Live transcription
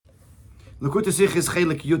L'kutei Sichos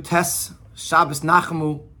Chelek Yutes, Shabbos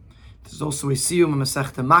Nachamu. This is also a siyum of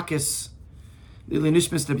Masechta Makis. Lili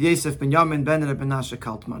Nishmas Reb Yosef ben Yamin ben Reb Menashe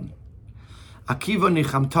Kaltman. Akiva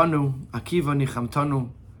nichamtanu, Akiva nichamtanu.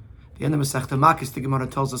 The end of Masechta Makis, the Gemara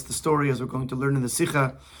tells us the story, as we're going to learn in the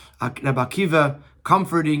Sicha. Reb Akiva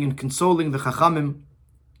comforting and consoling the Chachamim.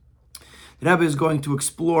 The Rebbe is going to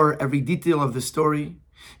explore every detail of the story.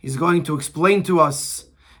 He's going to explain to us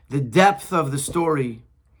the depth of the story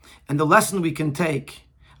and the lesson we can take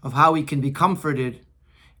of how we can be comforted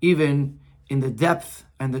even in the depth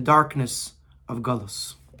and the darkness of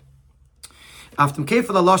Galus. After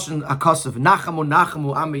Kefal Lashon Akasav, Nachamu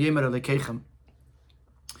Nachamu Am Yemer Elekechem.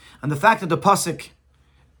 And the fact that the pasuk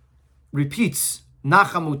repeats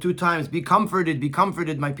Nachamu 2 times, be comforted,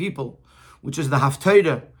 my people, which is the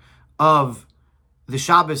haftarah of the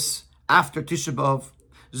Shabbos after Tisha B'Av.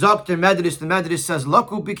 Zokter Medrash, the Medrash says,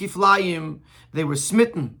 Laku b'kiflayim, they were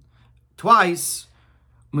smitten twice,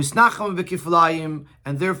 Musnacham b'kiflayim,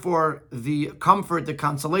 and therefore the comfort, the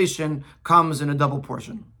consolation comes in a double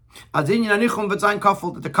portion. Adin yanichum v'zayin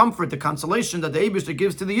kafel, that the comfort, the consolation that the Eibishter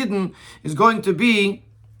gives to the Yidden is going to be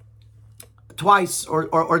twice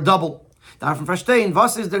or double. Davon verstehen,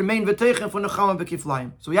 was is der main v'teichen von nechama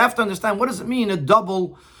b'kiflayim? So we have to understand, what does it mean, a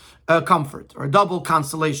double comfort or a double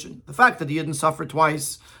consolation? The fact that the Yidden suffer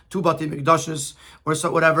twice, 2 Bati Mikdashes, or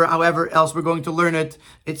so whatever, however else we're going to learn it,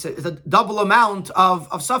 it's a double amount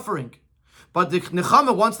of suffering. But the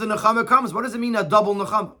nechama, once the nechama comes, what does it mean, a double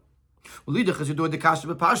nechama?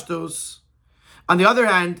 On the other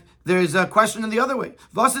hand, there is a question in the other way.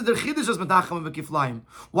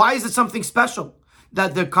 Why is it something special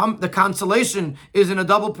that the consolation is in a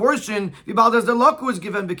double portion? Since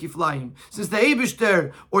the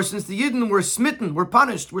Eibishter, or since the Yidden were smitten, were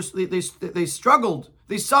punished, they struggled,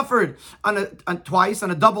 they suffered on twice,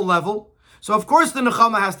 on a double level. So of course the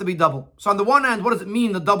nechama has to be double. So on the one hand, what does it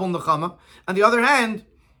mean, the double nechama? On the other hand,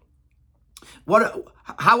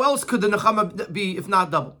 how else could the nechama be if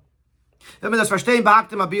not double? We'll understand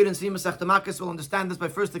this by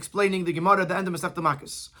first explaining the Gemara at the end of Masechta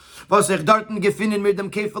Makis.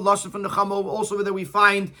 Also whether we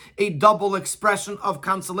find a double expression of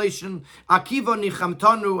consolation. Akiva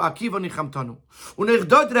nichamtanu, Akiva nichamtanu.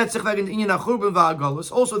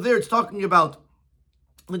 Also there it's talking about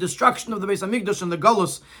the destruction of the Beis Hamikdash and the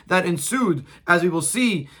Galus that ensued, as we will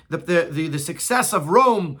see, the success of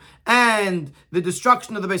Rome and the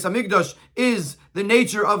destruction of the Beis Hamikdash is the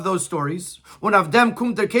nature of those stories. One of them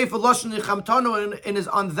and is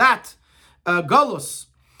on that Galus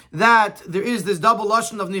that there is this double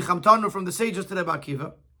lashon of nichamtanu from the sages to Rebbe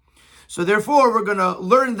Akiva. So therefore, we're going to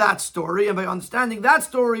learn that story, and by understanding that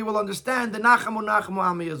story, we'll understand the Nachamu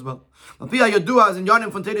Ami as well. And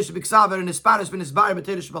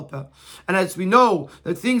as we know,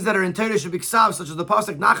 that things that are in Torah Shebiksav, such as the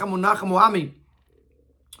pasuk Nachamu Ami,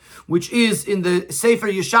 which is in the Sefer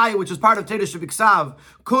Yeshaya, which is part of Torah Shebiksav,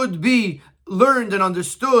 could be learned and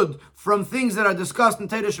understood from things that are discussed in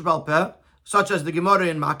Torah Shebal Peh, such as the Gemara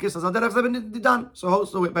in Makis, So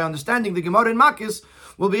also by understanding the Gemara in Makis,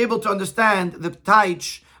 we'll be able to understand the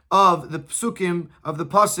taich of the psukim of the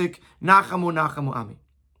pasuk Nachamu Ami.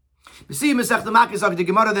 We see Masechta Makis, the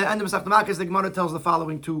Gemara, the end of Masechta Makis, the Gemara tells the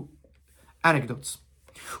following 2 anecdotes.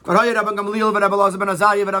 Rabban Gamliel and Rabbi Elazar ben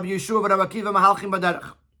Azariah and Rabbi Yeshua and Rabbi Akiva mahalchim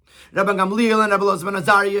baderech. Rabban Gamliel and Rabbi Elazar ben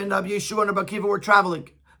Azariah and Rabbi Yeshua and Rabbi Akiva were traveling.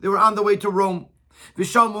 They were on the way to Rome.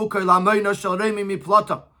 Vishamu kailamayna shel remi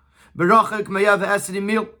miplata. They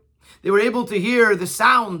were able to hear the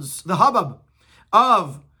sounds, the hubbub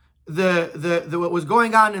of the what was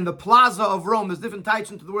going on in the plaza of Rome. There's different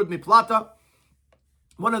types into the word miplata.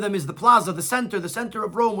 One of them is the plaza, the center. The center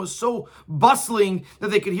of Rome was so bustling that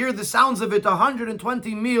they could hear the sounds of it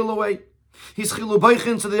 120 mil away. So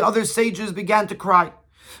the other sages began to cry.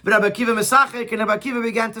 But Rabbi Akiva mesachek, and Rabbi Akiva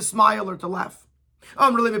began to smile or to laugh.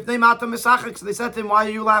 So they said to him, why are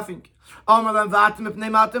you laughing?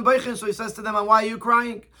 So he says to them, and why are you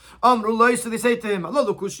crying? So they say to him,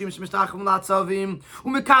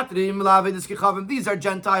 these are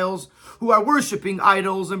Gentiles who are worshipping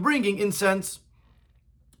idols and bringing incense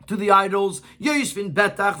to the idols.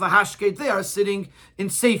 They are sitting in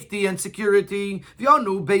safety and security. But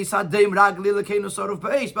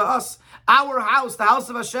us, our house, the house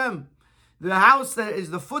of Hashem, the house that is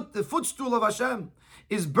the footstool of Hashem,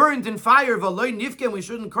 is burned in fire. We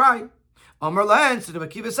shouldn't cry. So Rabbi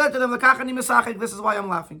Akiva said to them, this is why I'm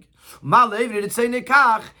laughing.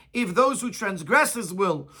 If those who transgresses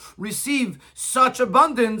will receive such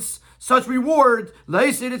abundance, such reward, how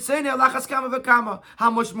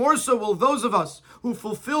much more so will those of us who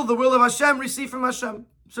fulfill the will of Hashem receive from Hashem?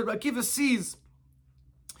 So Rabbi Akiva sees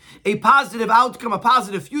a positive outcome, a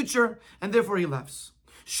positive future, and therefore he laughs.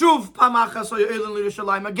 Shuv pamachas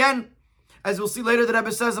Yerushalayim. Again, as we'll see later, the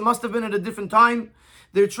Rebbe says it must have been at a different time.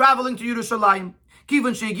 They're traveling to Yerushalayim.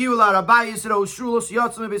 Kivan shegiu la'arabayis ro'ushulos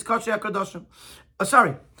yotzim beis kachei hakadoshim.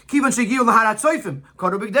 Sorry. Kivan shegiu laharatzoifim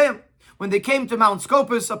karu bigdeim. When they came to Mount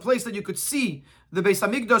Scopus, a place that you could see the Beis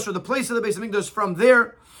Hamikdash, or the place of the Beis Hamikdash from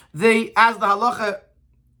there, they, as the halacha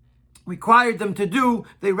required them to do,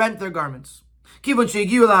 they rent their garments. Kivon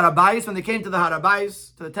shegiu la'arabayis, when they came to the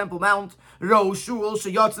Harabayis, to the Temple Mount, ro'ushul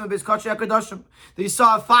sheyotzim beis kachei hakadoshim. They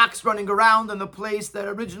saw a fox running around in the place that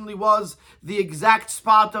originally was the exact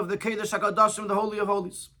spot of the Kodesh HaKadoshim, the Holy of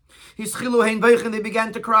Holies. Hischilu hein veichen, they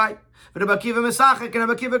began to cry. But Rabbi Akiva misachik, and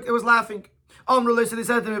Rabbi Akiva was laughing. They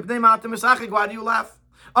said to him, why do you laugh?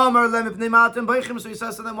 So he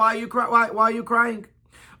says to them, why are you crying?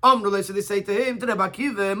 So they say to him,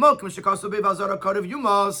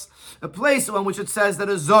 a place on which it says that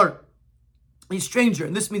a zor, a stranger,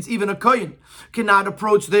 and this means even a kohen, cannot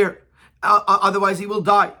approach there, otherwise he will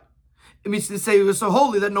die. It means to say it was so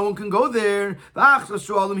holy that no one can go there. Now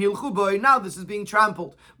this is being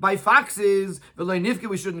trampled by foxes.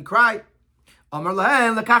 We shouldn't cry. Says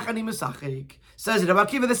Rabbi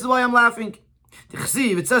Akiva, this is why I'm laughing.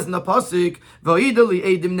 It says in the pasuk,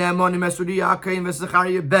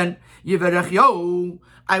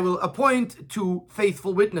 I will appoint two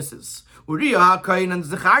faithful witnesses, Uriah and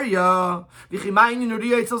Zechariah.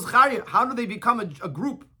 How do they become a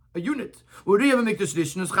group? A unit. Uriah was in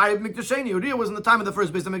the time of the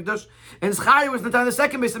first Beis Hamikdash, and Zechariah was in the time of the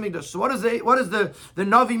second Beis Hamikdash. So what does the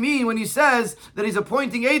Navi mean when he says that he's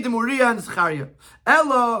appointing Edom, Uriah, and Zechariah?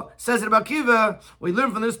 Ella, says Rabbi Akiva, we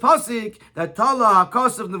learn from this pasuk that Tala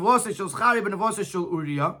Hakas of Nevosei Shel Zechariah and Nevosei Shel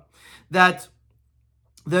Uriah, that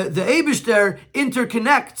the Eibishter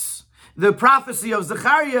interconnects the prophecy of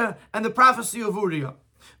Zechariah and the prophecy of Uriah.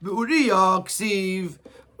 The Uriah ksiv.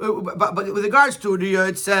 But with regards to Uriah,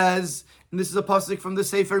 it says, and this is a pasuk from the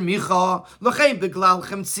Sefer Micha, Lachem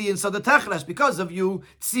beglalchem tziyin sadatechres, because of you,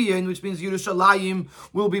 tziyin, which means Yerushalayim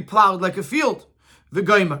will be plowed like a field,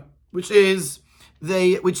 v'goymer, which is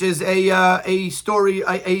a story,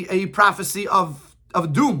 a prophecy of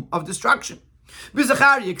doom, of destruction. In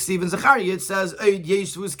Zechariah, it says, the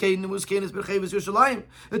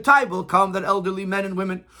time will come that elderly men and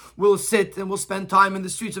women will sit and will spend time in the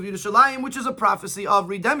streets of Yerushalayim, which is a prophecy of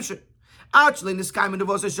redemption. Actually, in this time,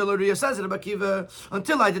 Uriah says it,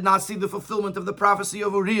 until I did not see the fulfillment of the prophecy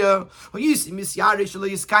of Uriah,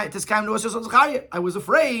 I was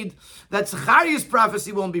afraid that Zechariah's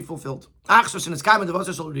prophecy won't be fulfilled. Now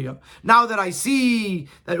that I see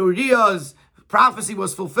that Uriah's prophecy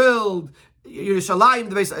was fulfilled, Yerushalayim,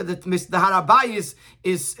 the Harabayis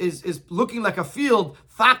is looking like a field.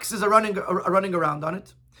 Foxes are running around on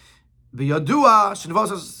it.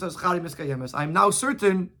 I'm now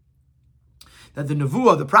certain that the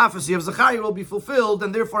nevuah, the prophecy of Zechariah, will be fulfilled,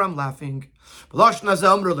 and therefore I'm laughing. So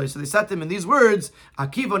they said to him in these words,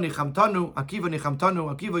 Akiva nichamtanu, Akiva nichamtanu,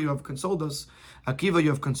 Akiva, you have consoled us. Akiva, you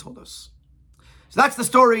have consoled us. So that's the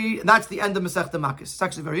story, and that's the end of Masechta Makis. It's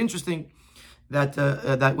actually very interesting that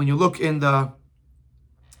when you look in the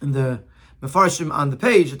Mefarshim on the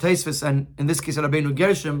page, the Tosfos, and in this case Rabbeinu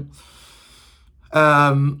Gershom,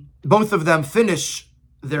 both of them finish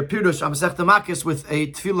their Pirush on Masechta Makis with a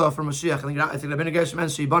tefillah for Mashiach. I think Rabbeinu Gershom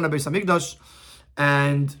ends Sheibana Beis Hamikdash,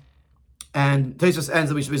 and Tosfos ends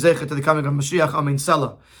that we should be zeichet to the coming of Mashiach. Amen.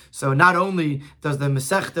 Salah. So not only does the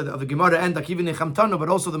Masechta of the Gemara end Akiva Nichamtanu, but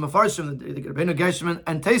also the Mefarshim, the Rabbeinu Gershom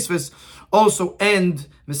and Tosfos also end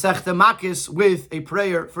Masechta Makis with a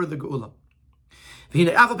prayer for the Geula. The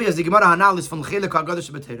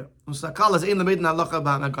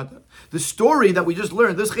story that we just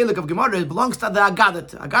learned, this Chelek of Gemara, belongs to the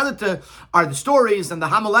Agadah. Agadah are the stories and the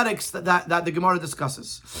homiletics that the Gemara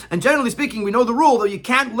discusses. And generally speaking, we know the rule that you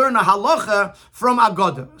can't learn a halacha from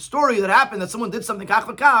Agadah. A story that happened, that someone did something kach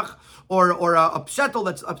v'kach, or a pshetel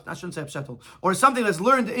that's, I shouldn't say a pshetel, or something that's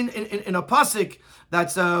learned in a pasuk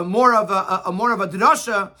that's more of a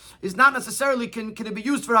drasha, is not necessarily can it be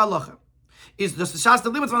used for halacha. Is just the Shas the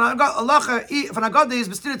limits from halacha from Agadah is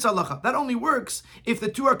b'stiritz halacha. That only works if the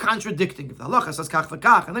two are contradicting. If the halacha says kach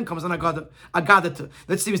v'kach and then comes an Agadah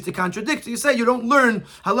that seems to contradict, you say you don't learn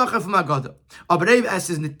halacha from Agadah.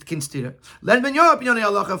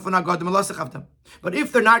 But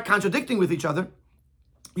if they're not contradicting with each other,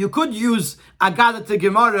 you could use Agadah to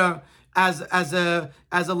Gemara as a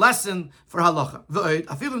lesson for halacha.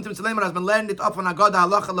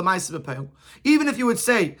 Even if you would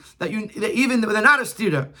say that even though they're not a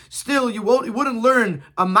stira, still you wouldn't learn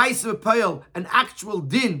a ma'aseh b'peil, an actual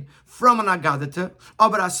din from an agadata.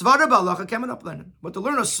 But to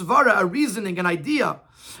learn a svara, a reasoning, an idea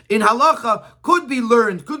in halacha could be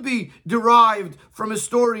learned, could be derived from a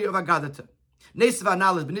story of agadata.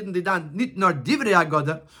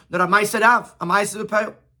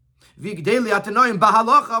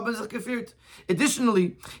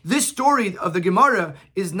 Additionally, this story of the Gemara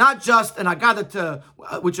is not just an agadata,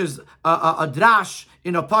 which is a drash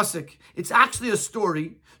in a pasuk. It's actually a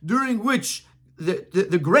story during which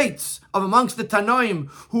the greats of amongst the Tanoim,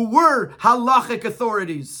 who were halachic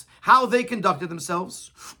authorities, how they conducted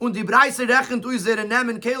themselves. And the Braise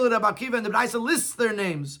lists their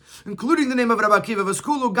names, including the name of Rabbi Akiva,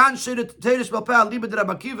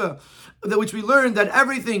 which we learned that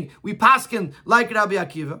everything we paskin like Rabbi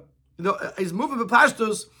Akiva. Is moving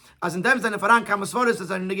bepashtus as in dem seine Faran kamasvoris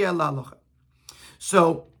as an negei halacha.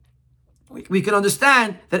 So we can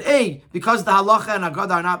understand that A, because the halacha and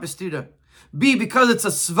agada are not bestira. B, because it's a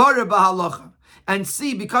svara b'halacha. And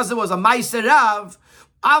C, because it was a ma'aser rav.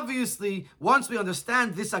 Obviously, once we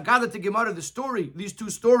understand this Agadah to Gemara, the story, these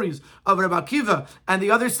two stories of Rabbi Akiva and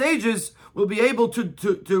the other sages, we'll be able to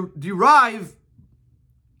derive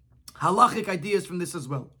halachic ideas from this as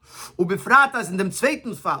well. Ubefrat as in dem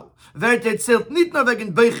zweiten Fall, wird erzählt nicht nur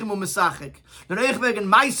wegen Beichim und Mesachik, nur auch wegen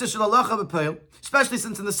Meiser shel halacha b'peil, especially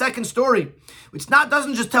since in the second story, which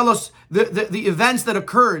doesn't just tell us the events that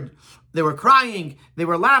occurred. They were crying, they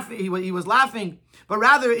were laughing, he was laughing, but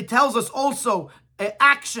rather it tells us also an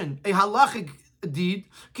action, a halachic deed.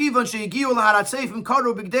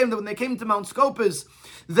 That when they came to Mount Scopus,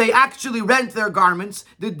 they actually rent their garments.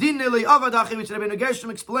 The din avadachi, which Rabbeinu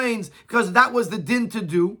Gershom explains, because that was the din to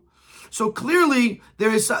do. So clearly,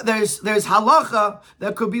 there's halacha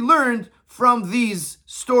that could be learned from these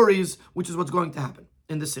stories, which is what's going to happen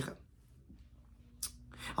in the Sikha.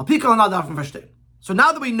 So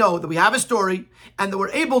now that we know that we have a story and that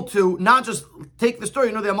we're able to not just take the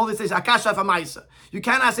story, the Amaldi says, Akasha Famaisa. You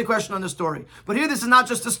can't ask a question on the story. But here, this is not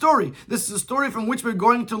just a story. This is a story from which we're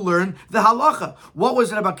going to learn the halacha. What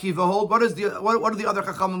was Rabbi Akiva hold? What do the other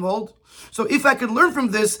Chachamim hold? So if I could learn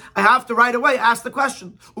from this, I have to right away ask the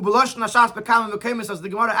question. As the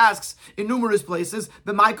Gemara asks in numerous places,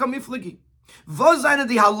 B'mai kam mifligi. Was seine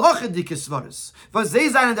die halacha dike svares? Was sie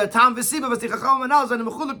seine der tam v'siba was die Chachamim anal seine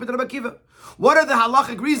mechuluk mit Rabbi Akiva? What are the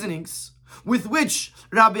halachic reasonings with which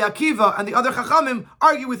Rabbi Akiva and the other Chachamim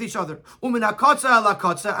argue with each other? Umin hakotza ala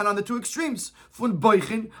kotza, and on the two extremes, fun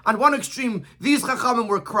boichin, on one extreme, these Chachamim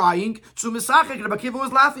were crying, zu misachik, Rabbi Akiva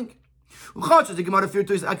was laughing. Even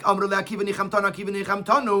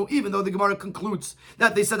though the Gemara concludes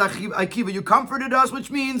that they said, Akiva, you comforted us, which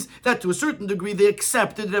means that to a certain degree they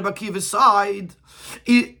accepted Rabbi Akiva's side.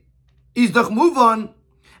 Is doch move on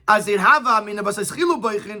as it hava min abaschilu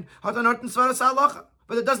boichin hat anarten svaras halacha.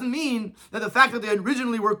 But it doesn't mean that the fact that they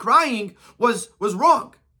originally were crying was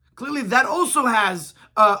wrong. Clearly, that also has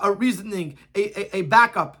a reasoning, a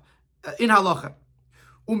backup in halacha.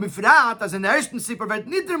 As in der ersten Sipur wird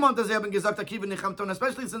nicht der Mond, dass sie haben gesagt, Akiva nichamton.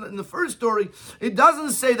 Especially in the first story, it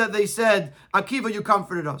doesn't say that they said, Akiva, you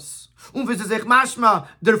comforted us. Mashma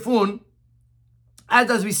derfun,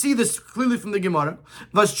 as we see this clearly from the Gemara,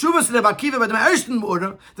 was Shuvas Rabbi Akiva by the ersten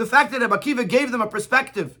order, the fact that Rabbi Akiva gave them a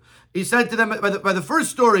perspective. He said to them by the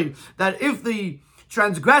first story that if the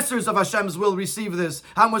transgressors of Hashem's will receive this,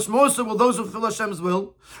 how much more so will those who fulfill Hashem's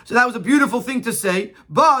will? So that was a beautiful thing to say,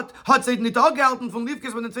 but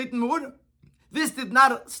this did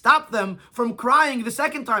not stop them from crying the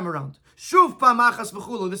second time around.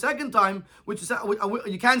 The second time, which is,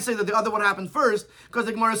 you can't say that the other one happened first, because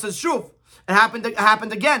the Gemara says shuv. It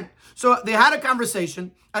happened again. So they had a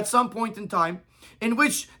conversation at some point in time in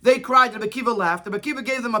which they cried, Rabbi Akiva laughed, Rabbi Akiva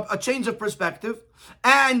gave them a change of perspective,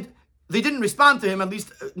 and they didn't respond to him, at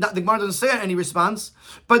least the Gemara doesn't say any response.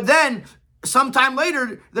 But then, sometime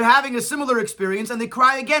later, they're having a similar experience and they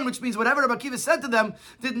cry again, which means whatever Rabbi Akiva said to them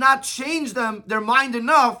did not change their mind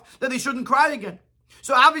enough that they shouldn't cry again.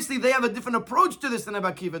 So obviously they have a different approach to this than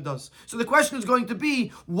Rabbi Akiva does. So the question is going to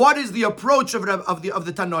be, what is the approach of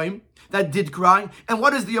the Tanoim that did cry, and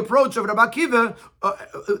what is the approach of Rabbi Akiva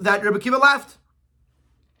that Rabbi Akiva laughed?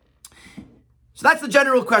 So that's the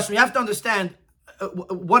general question. You have to understand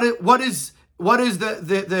what is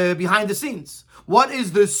the behind the scenes? What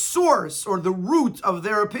is the source or the root of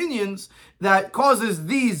their opinions that causes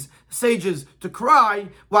these sages to cry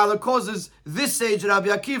while it causes this sage, Rabbi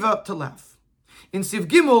Akiva, to laugh? In Siv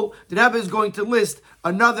Gimel, the Rebbe is going to list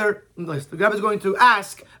another list. The Rebbe is going to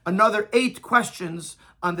ask another 8 questions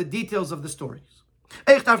on the details of the stories.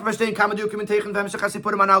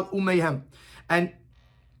 And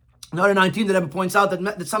Number 19, the Rebbe points out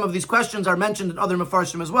that some of these questions are mentioned in other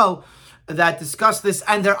Mefarshim as well that discuss this,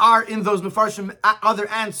 and there are in those Mefarshim other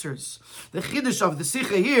answers. The Chiddush of the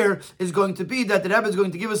Sikha here is going to be that the Rebbe is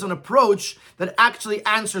going to give us an approach that actually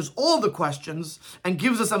answers all the questions and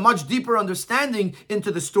gives us a much deeper understanding into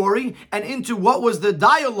the story and into what was the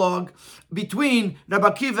dialogue between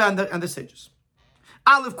Rabbi Akiva and the sages.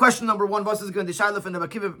 Aleph, question number 1, what is Rabbi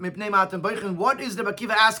Akiva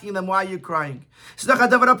asking them? Why are you crying? It's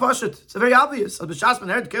very obvious. When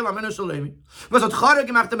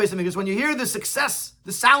you hear the success,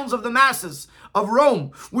 the sounds of the masses of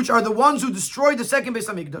Rome, which are the ones who destroyed the second Beis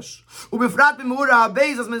Hamikdash,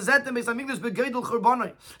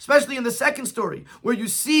 especially in the second story, where you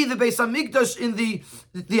see the Beis Hamikdash in the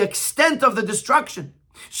extent of the destruction.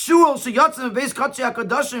 A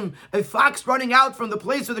fox running out from the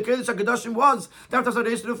place where the Kodesh HaKadoshim was.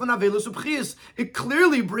 It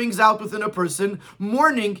clearly brings out within a person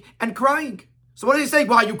mourning and crying. So what does he say?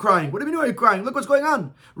 Why are you crying? What do you mean, why are you crying? Look what's going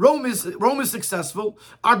on. Rome is successful.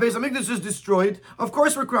 Our Beis Hamikdash is destroyed. Of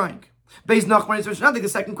course we're crying. Beis Nachman is the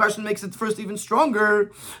second question makes it first even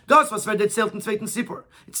stronger. It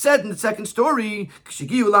said in the second story, when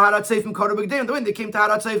they came to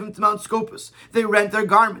Harat Seifim to Mount Scopus, they rent their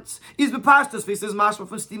garments. It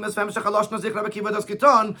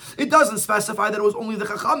doesn't specify that it was only the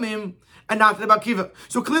Chachamim and not Rebbe Akiva.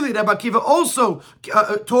 So clearly Rebbe Akiva also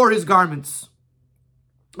tore his garments.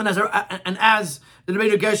 And as the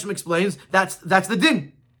Rebbeinu Gershom explains, that's the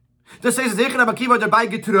din. This says Rebbe Akiva dabei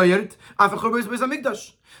getreuert auf Churban Beis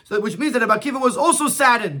Hamikdash. So which means that Rebbe Akiva was also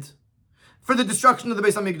saddened for the destruction of the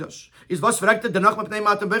Beis Hamikdash.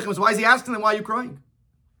 Why is he asking them, why are you crying?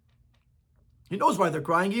 He knows why they're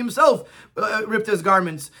crying. He himself ripped his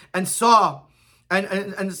garments and saw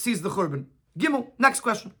and sees the Churban. Gimel, next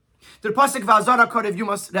question. Der Pasuk v'Azara Korev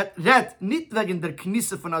Yumas red nit wegen der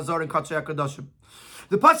Knisse von Azar and Katzei HaKadoshim.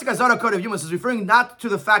 The Pasuk Azara Korev Yumas is referring not to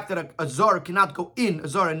the fact that a Zor cannot go in, a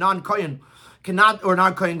Zor, a non-Kohen, cannot, or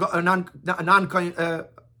non-Kohen, a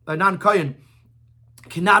non-Kohen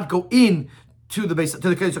cannot go in to the Kodesh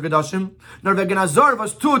HaKadoshim. Nor wegen Azor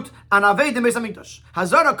was tut an Avei de Beis Hamikdash.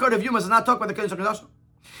 Hazara Korev Yumas is not talking about the Kodesh HaKadoshim.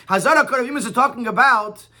 Hazara Korev Yumas is talking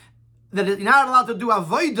about that you're not allowed to do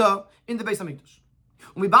Avodah in the Beis Hamikdash.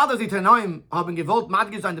 Und wie bald die Tanoim haben gewollt,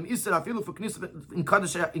 Madge sein dem Isra Afilu für Knisse in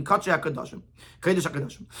Kodesh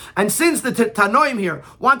HaKadoshim. And since the Tanoim here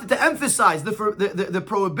wanted to emphasize the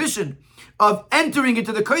prohibition of entering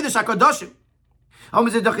into the Kodesh HaKadoshim,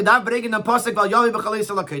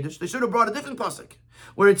 they should have brought a different pasuk,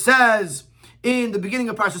 where it says in the beginning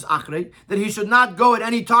of Parshas Achrei that he should not go at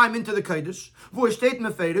any time into the Kodesh.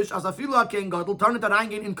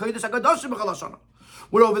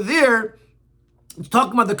 Where over there, it's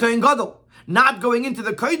talking about the Kohen Gadol not going into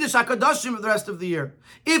the Kodesh HaKadoshim for the rest of the year.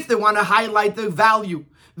 If they want to highlight the value,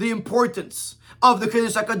 the importance of the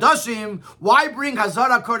Kodesh HaKadoshim, why bring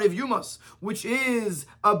Hazara Korev Yumas, which is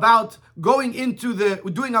about going into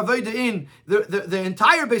doing Avodah in the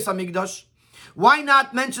entire Beis Hamikdash? Why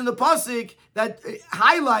not mention the pasuk that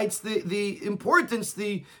highlights the importance,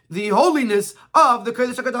 the holiness of the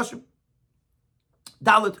Kodesh HaKadoshim?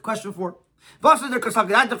 Dalet, question 4. Was ist der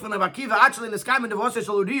Kasagradach von Rebbe Akiva actually in the sky in the Wasser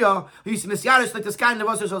Shel Uriah, he's messianish like the sky in the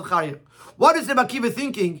Wasser Shel Charia? What is Rebbe Akiva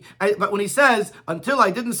thinking? But when he says, until I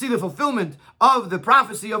didn't see the fulfillment of the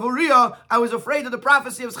prophecy of Uriah, I was afraid that the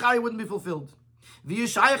prophecy of Charia wouldn't be fulfilled. Why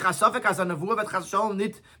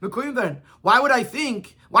would I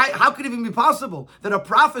think? How could it even be possible that a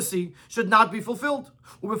prophecy should not be fulfilled?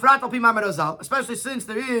 Especially since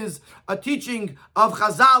there is a teaching of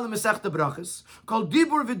Chazal in Masechta Brachos called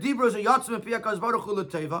Dibur v'Dibur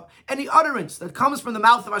any utterance that comes from the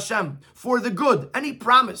mouth of Hashem for the good, any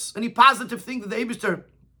promise, any positive thing that the Eibishter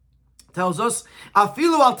tells us,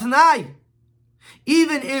 afilu al tanai.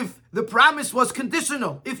 Even if the promise was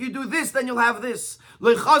conditional, if you do this, then you'll have this.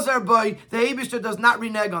 Lechazar boy, the Eibishter does not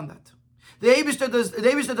renege on that. The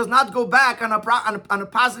Eibishter does not go back on a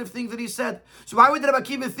positive thing that he said. So why would Rebbe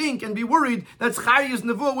Akiva think and be worried that Zechariah's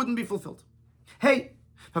nevuah wouldn't be fulfilled? Hey,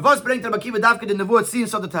 why does Rebbe Akiva,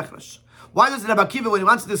 when he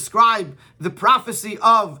wants to describe the prophecy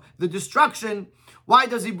of the destruction, why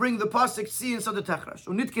does he bring the pasuk see in Sod Techrash?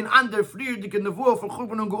 Unitkin ander friedike nevuah for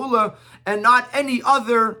Churban and Geula, and not any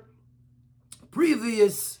other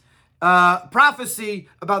previous prophecy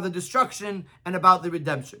about the destruction and about the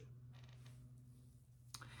redemption.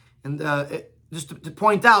 And just to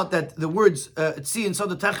point out that the words "tzi" and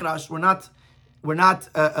 "Sod Techrash" were not were not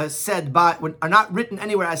said by, are not written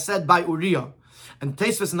anywhere as said by Uriah. And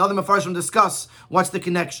Tosfos and other Mefarshim discuss what's the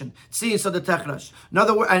connection. See, so the Techrash. In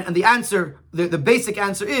other words, and the answer, the basic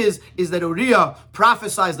answer is that Uriah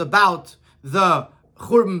prophesied about the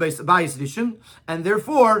Churban Bayis Rishon, and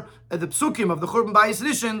therefore the psukim of the Churban Bayis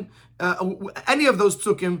Rishon, any of those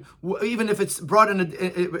psukim, even if it's brought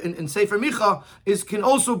in Sefer Micha, can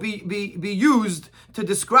also be used to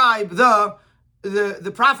describe the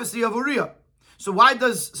prophecy of Uriah. So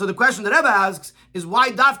the question that Rebbe asks is,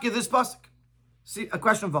 why dafke this pasuk? See, a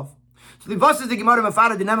question of Vav. So the Vav is the Gemara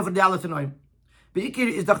Mefara the name for the Alatanoim.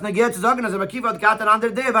 Beikir is doch negiert zu sagen, as Rabbi Akiva hat gehabt an ander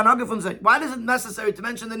day, why is it necessary to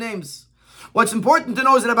mention the names? What's important to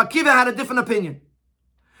know is that Rabbi Akiva had a different opinion.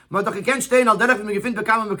 In other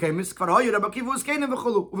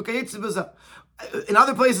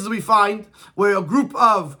places we find where a group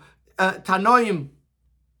of Tanoim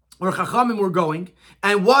or Chachamim were going,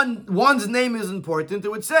 and one's name is important,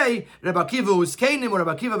 it would say Rabbi Akiva Uskenim, or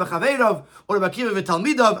Rabbi Akiva V'Chaveirav, or Rabbi Akiva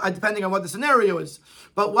V'Talmidav, depending on what the scenario is.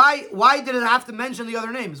 But why did it have to mention the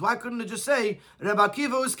other names? Why couldn't it just say Rabbi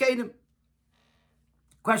Akiva Uskenim?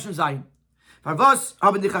 Question Zayin. Farvos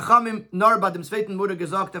haben die Chachamim nor bei dem zweiten wurde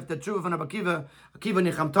gesagt auf der Tshuva von Akiva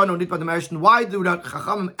Nichamtanu, nicht bei dem ersten. Why do the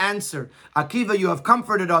Chachamim answer Akiva, you have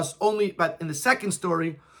comforted us, only but in the second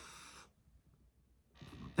story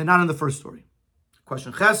and not in the first story?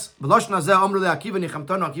 Question Ches. Akiva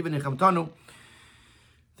Nichamtanu.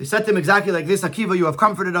 They said to him exactly like this: Akiva, you have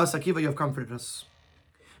comforted us. Akiva, you have comforted us.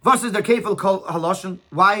 Was is der Kefil kol haloshen?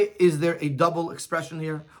 Why is there a double expression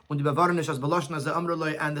here? And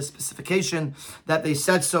the specification that they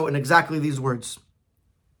said so in exactly these words.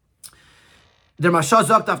 Der Masha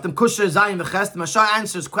sagt auf dem Kusher Zayin v'Ches. The Masha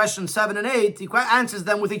answers questions 7 and 8. He answers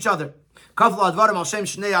them with each other.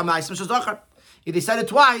 They said it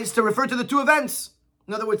twice to refer to the two events.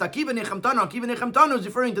 In other words, Akiva Nichamtanu is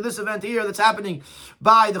referring to this event here that's happening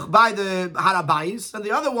by the Harabayis, and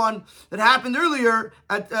the other one that happened earlier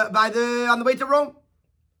on the way to Rome.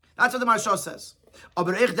 That's what the Maharsha says. But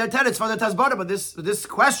this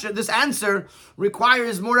question, this answer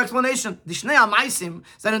requires more explanation. The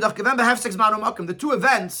two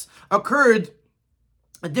events occurred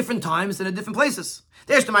at different times and at different places.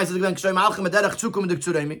 The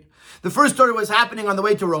first story was happening on the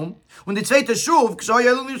way to Rome. When the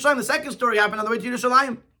second story happened on the way to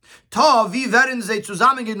Yerushalayim.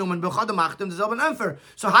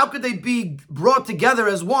 So how could they be brought together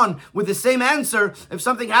as one with the same answer? If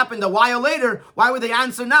something happened a while later, why would they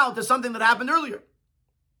answer now to something that happened earlier?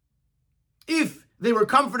 If they were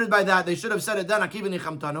comforted by that, they should have said it then, Akiva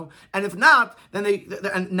Nichamtanu. And if not, then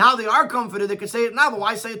and now they are comforted, they could say it now, but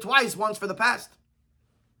why say it twice, once for the past?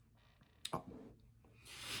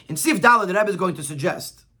 In Sif Dala, the Rebbe is going to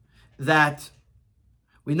suggest that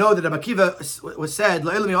we know that Rabbi Akiva was said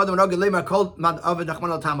that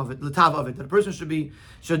a person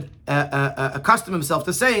should accustom himself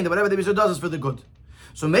to saying that whatever the Bishop does is for the good.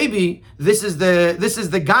 So maybe this is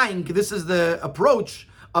the approach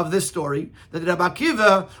of this story, that Rabbi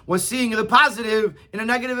Akiva was seeing the positive in a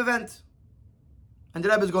negative event, and the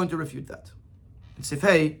Rebbe is going to refute that. In Sif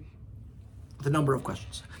Hey, with a number of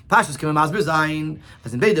questions. Pashas came as Bezain,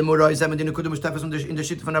 as in Beide Mura, is in the Kudum Stefas in the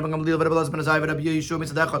shit from Rabbi Gamliel, Rabbi Lazman, Rabbi Yeshua,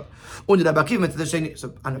 Mitzadachot, und Rabbi Akiva to the Sheni.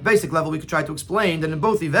 So on a basic level, we could try to explain that in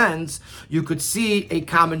both events, you could see a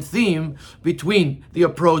common theme between the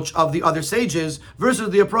approach of the other sages versus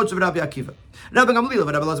the approach of Rabbi Akiva. Rabbi Gamliel,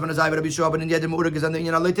 Rabbi Lazman, Rabbi Yeshua, but in the Mura,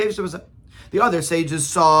 the other sages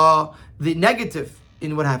saw the negative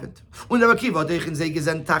in what happened. When Rabbi Akiva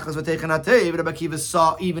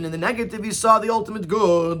saw even in the negative, he saw the ultimate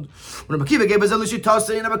good. When Rabbi Akiva gave us a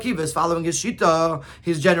Lishitase, and Rabbi Akiva is following his Shita,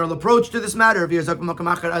 his general approach to this matter, as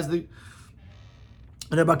the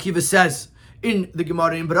Rabbi Akiva says in the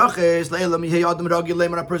Gemara in Braches,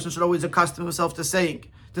 a person should always accustom himself to say,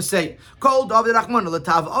 Kol David Rachman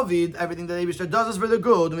Latav Avid, everything that Abishah does is for the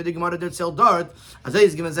good. And the Gemara did sell dart, as he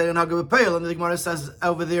is given say and the Gemara says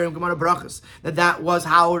over there in Gemara Brachas that was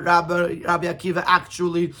how Rabbi Akiva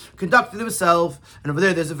actually conducted himself. And over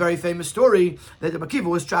there's a very famous story that Rabbi Akiva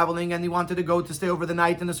was traveling and he wanted to go to stay over the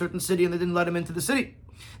night in a certain city, and they didn't let him into the city.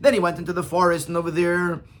 Then he went into the forest, and over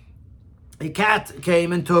there a cat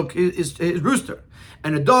came and took his rooster,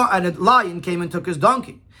 and a lion came and took his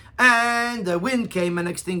donkey. And the wind came and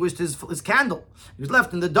extinguished his candle. He was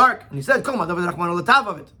left in the dark. And he said,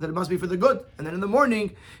 that it must be for the good. And then in the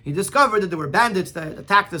morning, he discovered that there were bandits that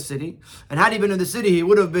attacked the city. And had he been in the city, he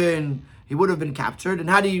would have been captured. And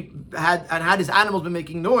had his animals been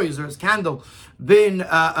making noise, or his candle been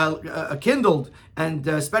kindled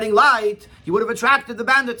and spreading light, he would have attracted the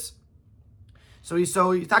bandits. So he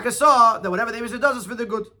Taka saw that whatever the Eibishter does is for the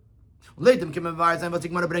good. Later, was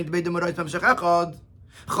ich mal bringt bei dem Reis beim Shechachad.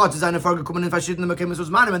 And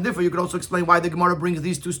therefore you could also explain why the Gemara brings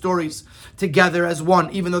these two stories together as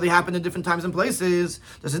one, even though they happen in different times and places.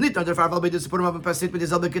 It's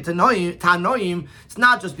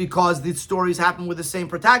not just because these stories happen with the same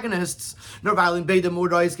protagonists, but rather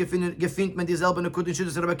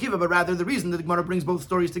the reason that the Gemara brings both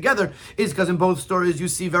stories together is because in both stories you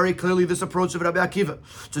see very clearly this approach of Rabbi Akiva.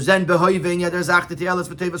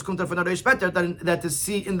 That to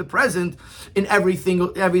see in the present, in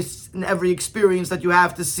in every experience that you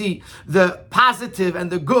have, to see the positive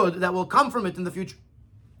and the good that will come from it in the future.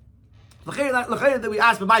 That we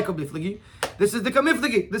ask this is the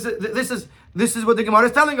kamifligi. This is what the Gemara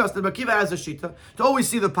is telling us. That Akiva has a shita to always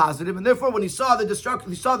see the positive, and therefore when he saw the destruction,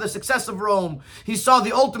 he saw the success of Rome, he saw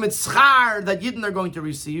the ultimate schar that Yidden are going to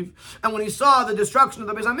receive, and when he saw the destruction of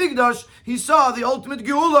the Beis Hamikdash, he saw the ultimate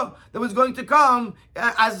geula that was going to come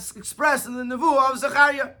as expressed in the nevuah of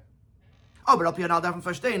Zechariah. Oh, but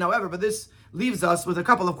however, but this leaves us with a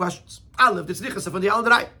couple of questions.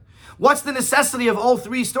 What's the necessity of all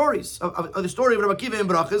three stories? Of the story of Rabbi Akiva and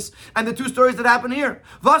Brachas and the two stories that happen here?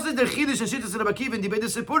 What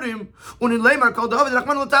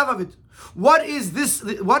is this?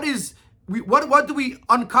 What do we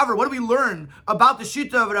uncover? What do we learn about the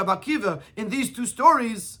Shita of Rabbi Akiva in these two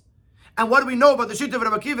stories? And what do we know about the Shita of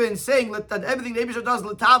Rabbi Akiva in saying that everything the Eibishter does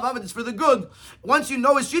l'tav of it is for the good? Once you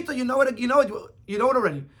know his Shita, you know it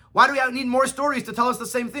already. Why do we need more stories to tell us the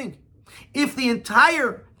same thing? If the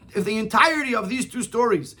entirety of these two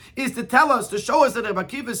stories is to tell us, to show us that Rabbi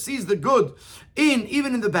Akiva sees the good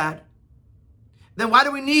even in the bad, then why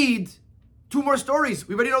do we need two more stories?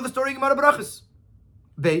 We already know the story in Gemara Brachas.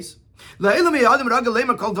 Base. This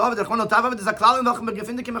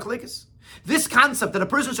concept that a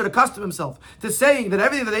person should accustom himself to saying that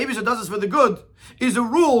everything that the Eibishter does is for the good is a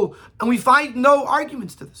rule, and we find no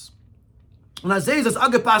arguments to this. And even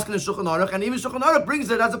Shulchan Aruch brings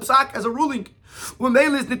it as a psak, as a ruling.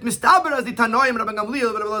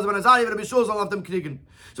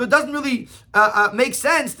 So it doesn't really make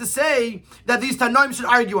sense to say that these Tanoim should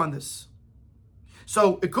argue on this.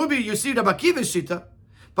 So it could be you see Rabbi Akiva's shita,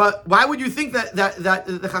 but why would you think that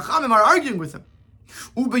the Chachamim are arguing with him?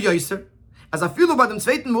 As I feel about them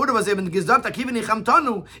zweiten Morde, was eben gesagt, Akiva nicham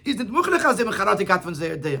tanu, is nicht möglich, als eben Charatik von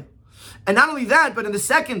der. And not only that, but in the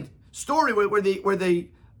second story where they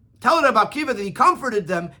tell Rabbi Akiva that he comforted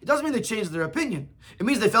them, it doesn't mean they changed their opinion. It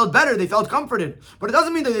means they felt better, they felt comforted. But it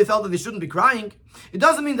doesn't mean that they felt that they shouldn't be crying. It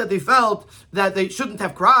doesn't mean that they felt that they shouldn't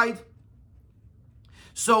have cried.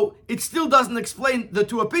 So it still doesn't explain the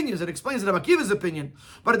two opinions. It explains Rabbi Akiva's opinion,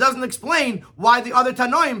 but it doesn't explain why the other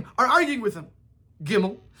Tanoim are arguing with him.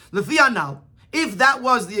 Gimel, Lefi now. If that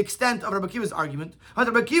was the extent of Rabbi Akiva's argument,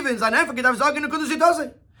 Rabbi Akiva in sein Einverkehr darf sagen,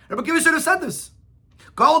 Rabbi Akiva should have said this.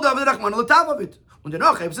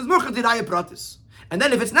 And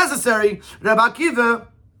then if it's necessary, Rabbi Akiva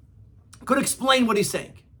could explain what he's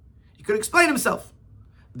saying. He could explain himself.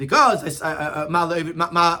 Because, etc.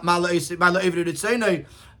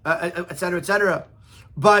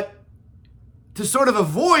 But to sort of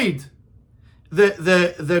avoid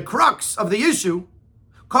the crux of the issue,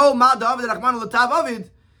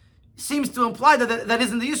 seems to imply that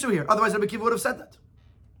isn't the issue here. Otherwise, Rabbi Akiva would have said that.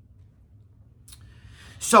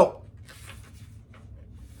 So,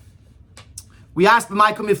 we asked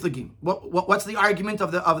Michael Miflagim, what's the argument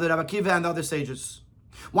of the Rabbi Akiva and the other sages?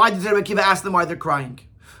 Why did Rabbi Akiva ask them why they're crying?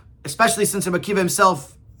 Especially since Rabbi Akiva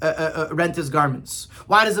himself rent his garments.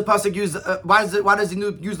 Why does the pasuk use? Why does he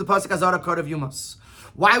use the pasuk as Arakar of Yumas?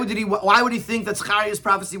 Why would he think that Zechariah's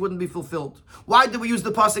prophecy wouldn't be fulfilled? Why did we use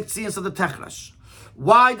the pasuk Tzias of the Techrash?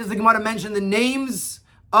 Why does the Gemara mention the names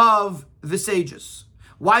of the sages?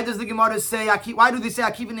 Why does the Gemara say? Why do they say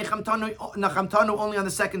Akiva Nechamtanu only on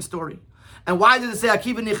the second story? And why does it say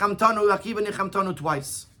Akiva Nechamtanu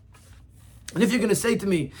twice? And if you're going to say to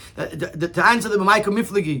me to answer the Michael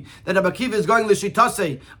Miflagi that Rabbi Akiva is going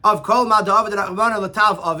l'shitase of Kol Ma Da'avid Rachmana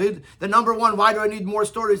L'Tav Avid, then number one, why do I need more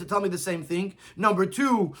stories to tell me the same thing? Number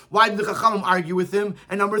two, why did the Chachamim argue with him?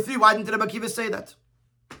 And number three, why didn't Rabbi Akiva say that?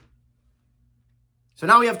 So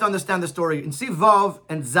now we have to understand the story. In Sivav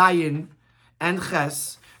and Zayin and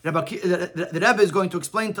Ches, the Rebbe is going to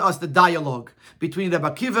explain to us the dialogue between Rabbi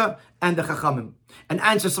Akiva and the Chachamim and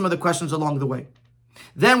answer some of the questions along the way.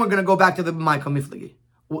 Then we're going to go back to the Michael Miflagi.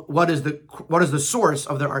 What is the source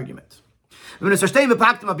of their argument? So we'll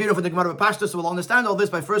understand all this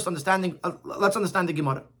by first understanding. Let's understand the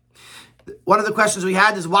Gemara. One of the questions we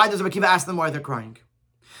had is, why does Rabbi Akiva ask them why they're crying?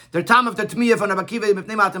 Their time of the Tmiyah from Rabbi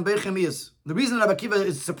Akiva is the reason Rabbi Akiva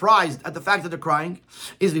is surprised at the fact that they're crying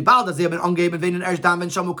is because they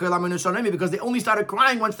only started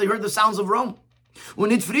crying once they heard the sounds of Rome.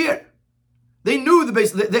 They knew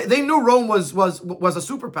they knew Rome was a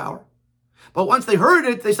superpower, but once they heard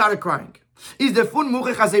it, they started crying. So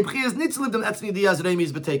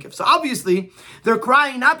obviously, they're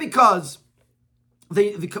crying not because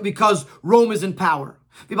Rome is in power.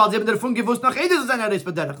 They knew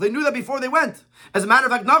that before they went. As a matter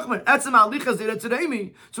of fact, the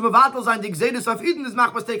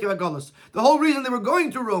whole reason they were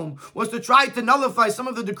going to Rome was to try to nullify some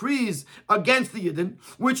of the decrees against the Yidden,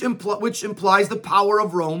 which implies the power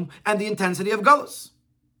of Rome and the intensity of Galus.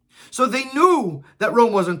 So they knew that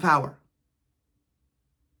Rome was in power.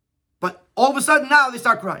 But all of a sudden now they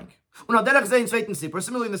start crying.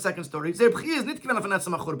 Similarly in the second story,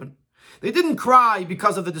 they didn't cry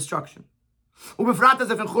because of the destruction.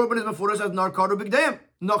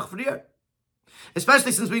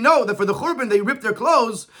 Especially since we know that for the Churban they ripped their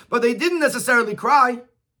clothes, but they didn't necessarily cry.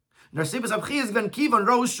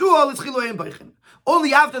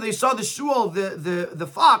 Only after they saw the shul, the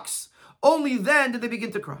fox, only then did they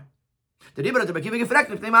begin to cry. And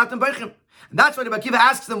that's why the Akiva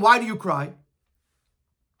asks them, why do you cry?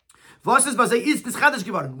 What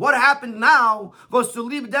happened now was to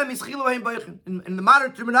leave them in the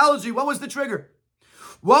modern terminology. What was the trigger?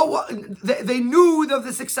 Well, they knew of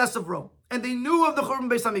the success of Rome, and they knew of the Churban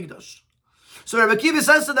Beis Hamikdash. So Rabbi Akiva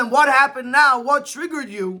says to them, what happened now? What triggered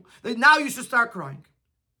you that now you should start crying?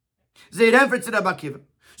 So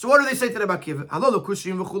what do they say to Rabbi Akiva?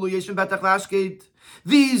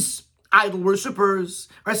 These idol worshippers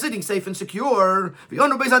are sitting safe and secure. And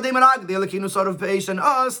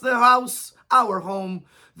us, the house, our home,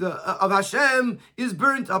 of Hashem, is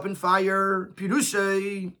burnt up in fire.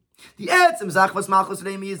 Pirushay. The etzem zach was malchus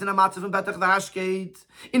reimi is in a matzav and betach v'hashkeit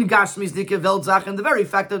in gashmis dike weltzach, and the very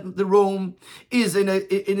fact that the Rome is in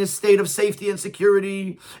a state of safety and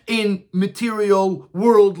security in material,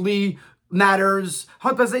 worldly matters.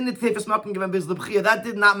 That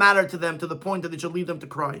did not matter to them to the point that it should lead them to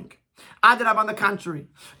crying. Adrab, on the contrary,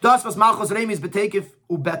 das was malchus reimi is betekif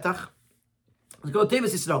ubetach. Let's go to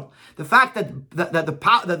Tevis Yisrael. The fact that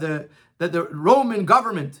the Roman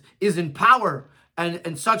government is in power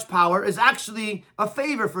and such power is actually a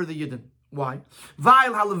favor for the Yidden. Why?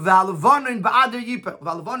 Valavonin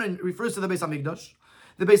refers to the Beis Hamikdash.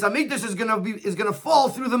 The Beis Hamikdash is going to fall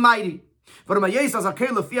through the mighty.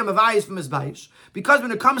 Because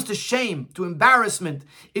when it comes to shame, to embarrassment,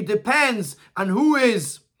 it depends on who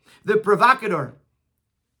is the provocateur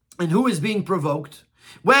and who is being provoked.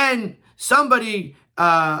 When somebody,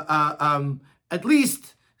 at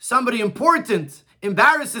least somebody important,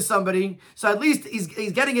 embarrasses somebody, so at least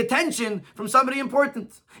he's getting attention from somebody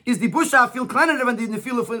important. Is the busha feel kleiner than the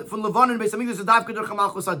feel from Levanon Beis Hamikdash davka durch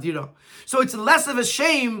Malchus Adira. So it's less of a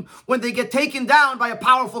shame when they get taken down by a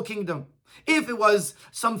powerful kingdom. If it was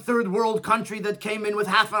some third world country that came in with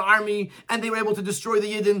half an army and they were able to destroy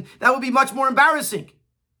the Yidden, that would be much more embarrassing.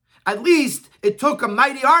 At least it took a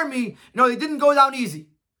mighty army. No, they didn't go down easy.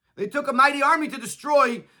 They took a mighty army to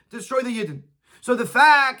destroy the Yidden. So the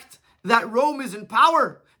fact that Rome is in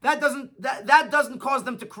power, that doesn't cause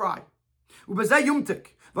them to cry. Was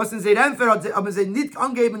in Zerenfer haben sie nicht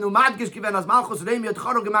angeben und magisch gewesen als Malchus Remi hat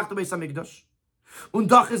Charo gemacht bei Samikdash.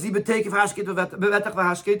 Und doch ist sie beteke verhasket bevetach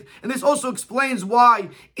verhasket. And this also explains why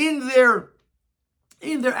in their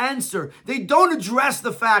answer, they don't address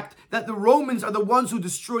the fact that the Romans are the ones who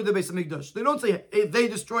destroyed the Beis Hamikdash. They don't say, hey, they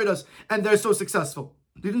destroyed us and they're so successful.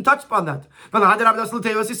 They didn't touch upon that. Because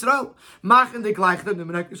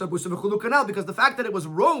the fact that it was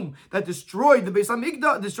Rome that destroyed the Beis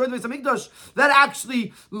Hamikdash, that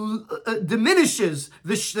actually diminishes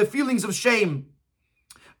the feelings of shame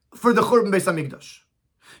for the Churban Beis Hamikdash.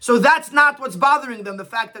 So that's not what's bothering them, the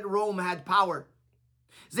fact that Rome had power.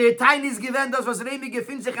 In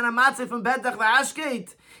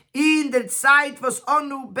der Zeit was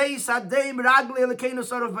onu beis adem ragle elekeinu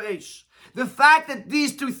sarav ba'esh. The fact that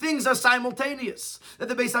these two things are simultaneous, that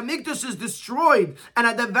the Beis Hamikdash is destroyed, and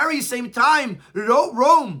at the very same time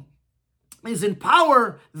Rome is in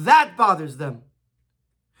power, that bothers them.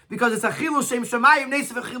 Because it's a chilul shem shamayim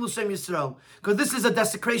neisef a chilul shem Yisrael. Because this is a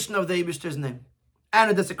desecration of the Eibishter's name,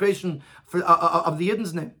 and a desecration of the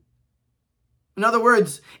Yidden's name. In other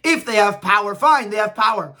words, if they have power, fine, they have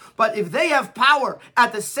power. But if they have power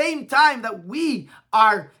at the same time that we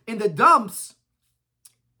are in the dumps,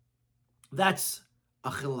 that's a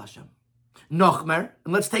chilul Hashem. Nochmer,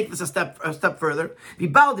 and let's take this a step further.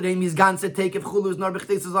 Since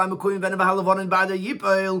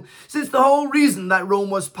the whole reason that Rome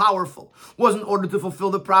was powerful was in order to fulfill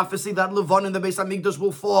the prophecy that Levon and the Beis Hamikdash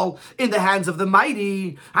will fall in the hands of the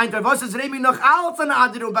mighty.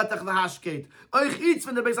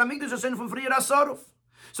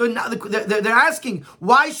 So now they're asking,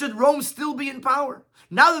 why should Rome still be in power?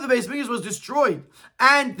 Now that the Beis Hamikdash was destroyed,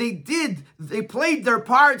 and they played their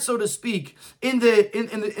part, so to speak, in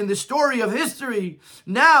the story of history,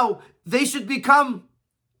 now they should become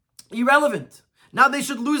irrelevant. Now they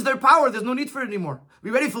should lose their power. There's no need for it anymore.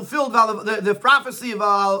 We already fulfilled the prophecy of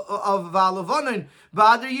Levonin,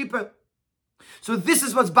 Ba'ader Yippeh. So this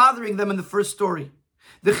is what's bothering them in the first story.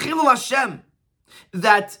 The Chilul Hashem,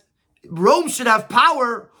 that Rome should have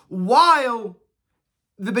power while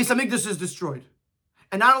the Beis Hamikdash is destroyed.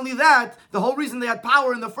 And not only that, the whole reason they had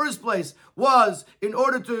power in the first place was in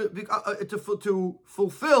order to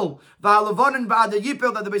fulfill Va'alavon and Ba'ader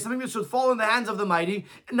Yippeh, that the Beis Hamikdash should fall in the hands of the mighty.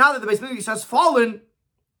 And now that the Beis Hamikdash has fallen,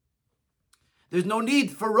 there's no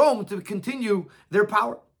need for Rome to continue their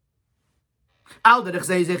power.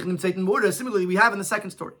 Similarly, we have in the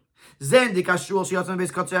second story. When they're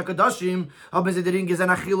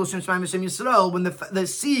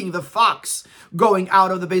seeing the fox going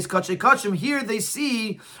out of the Beis Kachim, here they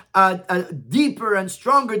see a deeper and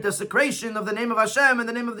stronger desecration of the name of Hashem and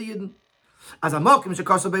the name of the Yidden.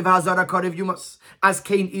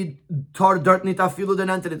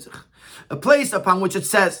 A place upon which it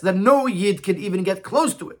says that no Yid can even get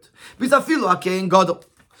close to it. The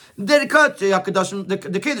Kedesh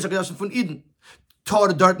HaKadoshim von Eden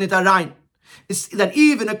tor dort nit rein. Is that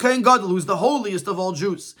even a Kohen Gadol, who is the holiest of all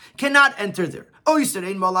Jews, cannot enter there. He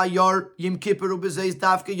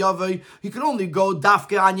can only go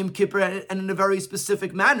dafke on Yom Kippur and in a very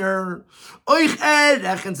specific manner. The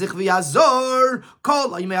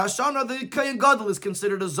Kohen Gadol is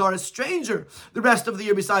considered a zar, a stranger, the rest of the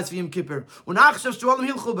year besides for Yom Kippur.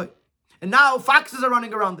 And now foxes are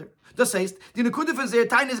running around there. Das heißt, die Nekude von sehr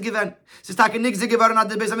Tein ist given. Es ist Tage nichts geworden, hat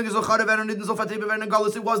der Beis Hamikdash soll chare werden und Yidden soll vertrieben werden in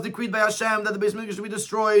Galus. It was decreed by Hashem that the Beis Hamikdash should be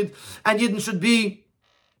destroyed and Yidden should be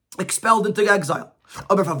expelled into exile.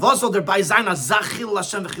 Aber was soll der bei sein als Chilul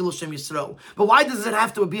Hashem v'Chilul Shem Yisrael? But why does it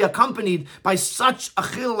have to be accompanied by such a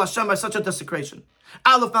Chilul Hashem, by such a desecration?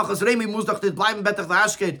 Malchus Remi muss doch nicht bleiben betach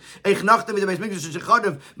v'ashket. Nachdem the Beis Hamikdash is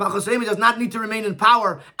shecharev. Malchus Remi does not need to remain in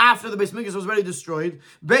power after the Beis Hamikdash was already destroyed.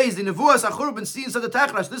 Based in Nevuas Achurban Tzin Sada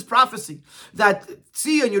Techrash, this prophecy that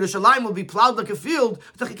Tzia and Yerushalayim will be plowed like a field,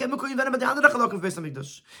 it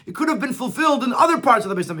could have been fulfilled in other parts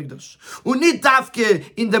of the Beis Hamikdash. Unit dafke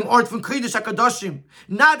in dem Ort von Kodesh HaKadoshim,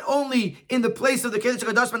 not only in the place of the Kodesh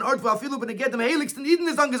HaKadoshim and Ort v'afilu but get them heiligsten Eden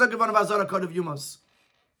is angesagt geworden of Azara Kodev Yumas.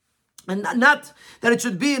 And not that it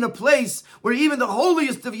should be in a place where even the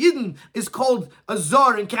holiest of Yidden is called a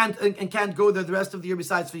zar and can't go there the rest of the year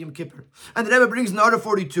besides for Yom Kippur. And the Rebbe brings in order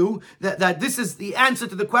 42 that this is the answer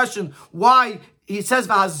to the question why he says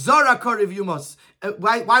v'hazara karev yumos.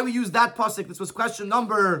 Why we use that pasuk. This was question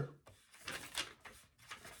number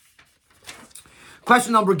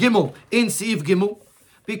Gimel in Seif Gimel.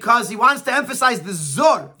 Because he wants to emphasize the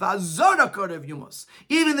zor, v'azora karev yumos.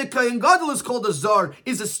 Even the Kohen Gadol is called a zor,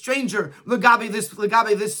 is a stranger. Legabe this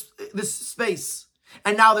space,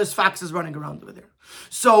 and now there's foxes running around over there.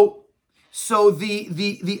 So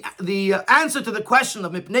the answer to the question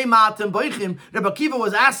of mipnei ma'atem boichim, Rebbe Akiva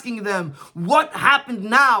was asking them, what happened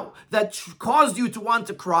now that caused you to want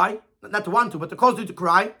to cry? Not to want to, but to cause you to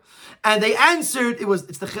cry. And they answered,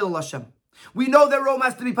 it's the Chilul Hashem. We know that Rome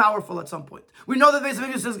has to be powerful at some point. We know that the Beis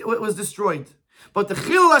Hamikdash was destroyed. But the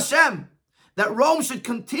Chilul Hashem, that Rome should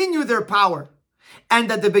continue their power, and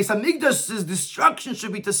that the Beis Hamikdash's destruction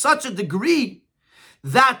should be to such a degree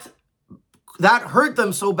that hurt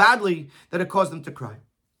them so badly that it caused them to cry.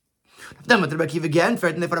 Then what the Rebbe Akiva again,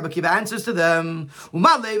 and therefore Rebbe Akiva answers to them,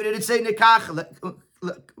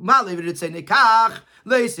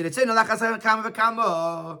 Leisir, it's in a lachas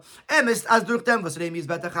kama. Emist as durch dem was Remi is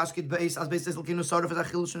better chashkit beis as beis isel kinu sorrow for the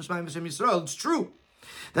chilul shem shmaim v'shem Yisrael. It's true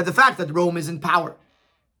that the fact that Rome is in power,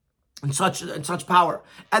 in such power,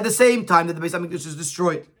 at the same time that the Beis Hamikdash is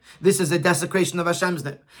destroyed, this is a desecration of Hashem's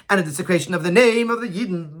name and a desecration of the name of the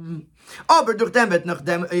Yidden. But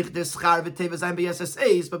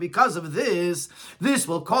because of this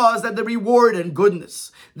will cause that the reward and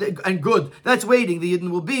goodness and good that's waiting the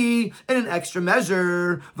Yidden will be in an extra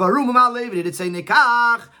measure. Because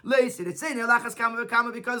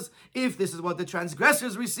if this is what the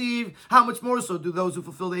transgressors receive, how much more so do those who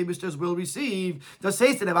fulfill the Eibishter's will receive?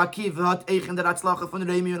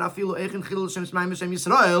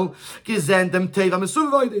 Israel,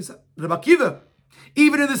 Rabbi Akiva,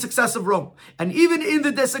 even in the success of Rome, and even in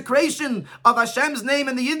the desecration of Hashem's name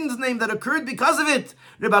and the Yidden's name that occurred because of it,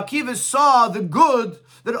 Rabbi Akiva saw the good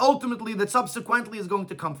that subsequently is going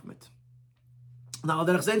to come from it. Now,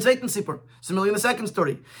 there is a second sipur, similarly in the second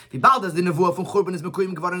story.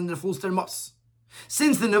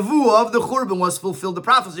 Since the nevuah of the Churban was fulfilled, the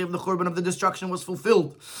prophecy of the Churban of the destruction was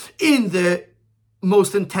fulfilled in the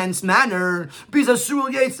most intense manner, to the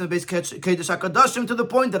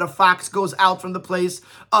point that a fox goes out from the place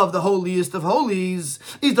of the holiest of holies.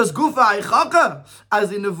 Is das gufa eichaka as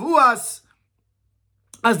the nevuas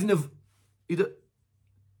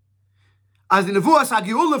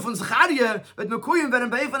hagiula von Zechariah mit mekuyim werden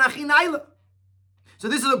bei von achinaila. So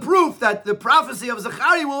this is a proof that the prophecy of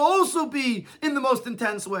Zechariah will also be in the most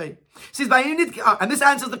intense way. And this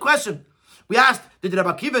answers the question. We asked, did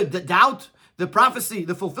Rabbi Akiva doubt the prophecy,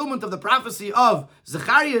 the fulfillment of the prophecy of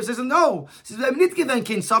Zechariah? He says no. He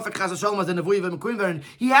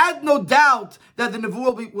had no doubt that the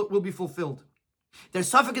nevuah will be fulfilled. Their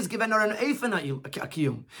suffix is given an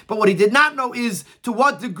akiyum. But what he did not know is to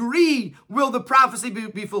what degree will the prophecy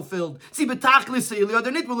be fulfilled. See, will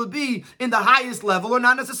it be in the highest level or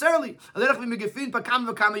not necessarily? We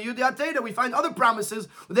find other promises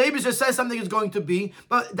where the Abishah says something is going to be,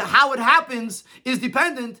 but how it happens is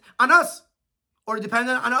dependent on us or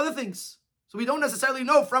dependent on other things. So we don't necessarily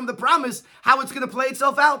know from the promise how it's going to play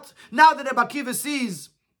itself out. Now that Rabbi Akiva sees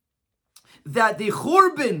that the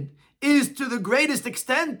Churban is to the greatest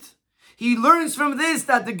extent, he learns from this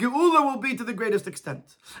that the Geula will be to the greatest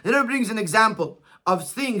extent. Then it brings an example of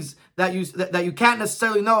things that you can't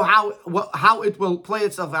necessarily know how it will play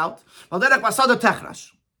itself out. For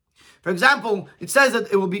example, it says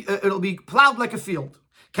that it'll be plowed like a field.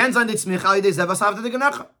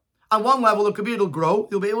 On one level, it could be it'll grow.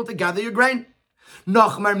 You'll be able to gather your grain.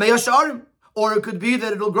 Or it could be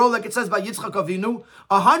that it'll grow like it says by Yitzchak Avinu,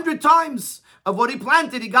 100 times of what he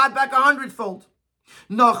planted, he got back 100-fold.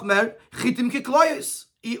 Or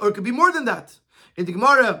it could be more than that. In the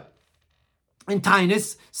Gemara, in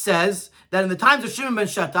Tainus, says that in the times of Shimon ben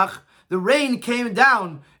Shetach, the rain came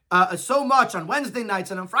down so much on Wednesday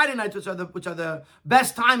nights and on Friday nights, which are the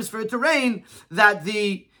best times for it to rain, that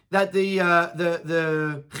the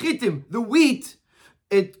chitim, the wheat,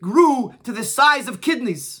 it grew to the size of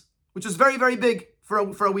kidneys, which is very, very big for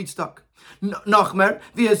a wheat stalk. Or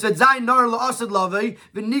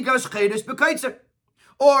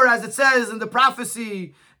as it says in the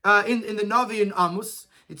prophecy in the Navi in Amos,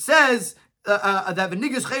 it says that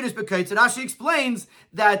v'nigash cheres b'kaitzer. Rashi explains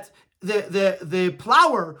that the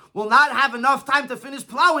plower will not have enough time to finish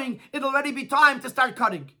plowing. It'll already be time to start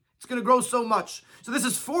cutting. It's going to grow so much. So this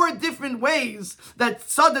is 4 different ways that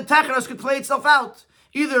Sad Techeres could play itself out.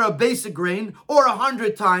 Either a basic grain, or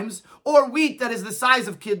 100 times, or wheat that is the size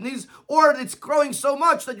of kidneys, or it's growing so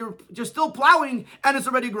much that you're still plowing and it's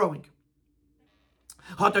already growing.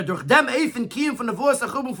 And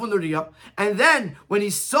then, when he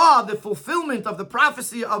saw the fulfillment of the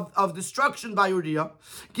prophecy of destruction by Uriah,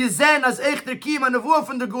 he saw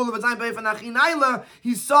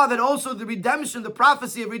that also the redemption, the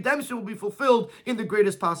prophecy of redemption will be fulfilled in the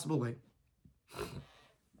greatest possible way.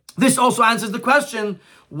 This also answers the question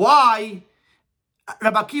why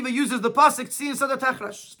Rabbi Akiva uses the pasuk Tzin Sada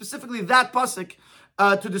Techrash, specifically that pasuk,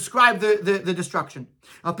 to describe the destruction.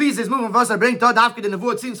 The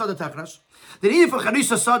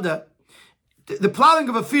plowing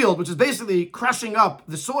of a field, which is basically crushing up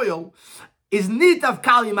the soil, is nitav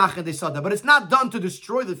kali machad sada, but it's not done to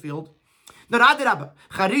destroy the field.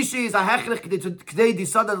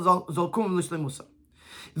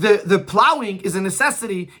 The plowing is a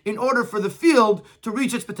necessity in order for the field to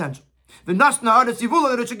reach its potential.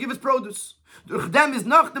 That it should give its produce.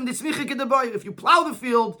 If you plow the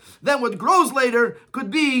field, then what grows later could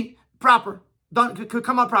be proper, could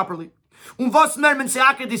come out properly. And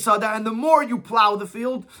the more you plow the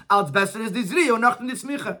field,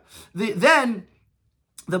 then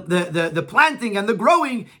the planting and the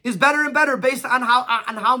growing is better and better based on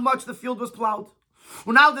how much the field was plowed.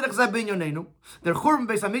 The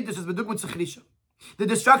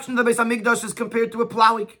destruction of the Beis Hamikdash is compared to a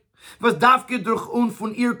plowing. And through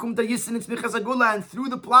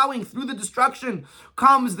the plowing, through the destruction,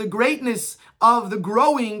 comes the greatness of the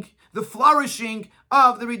growing, the flourishing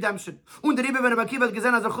of the redemption. And therefore, when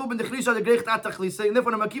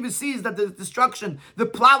Akiva sees that the destruction, the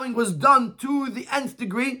plowing was done to the nth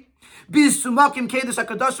degree, to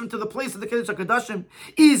the place of the Kedesh HaKadoshim,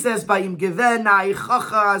 he says,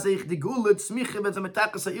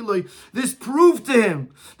 this proved to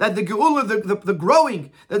him that the Geula, the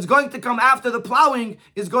growing that's going to come after the plowing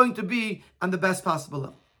is going to be on the best possible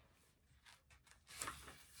level.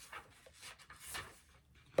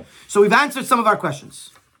 So we've answered some of our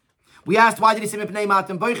questions. We asked, why did he say Mipnei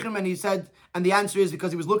Matam Boichim? And he said, and the answer is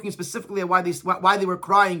because he was looking specifically at why they were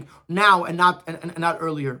crying now and not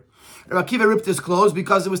earlier. Akiva ripped his clothes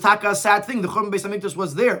because it was a sad thing. The Churban Beis Hamikdash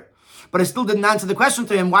was there. But I still didn't answer the question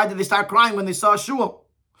to him. Why did they start crying when they saw Shul?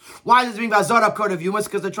 Why does it mean Vazara Kod of Yumas?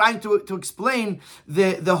 Because they're trying to explain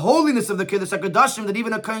the holiness of the Kedesh HaKadoshim, that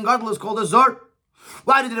even a Kohen Gadol is called a Zor.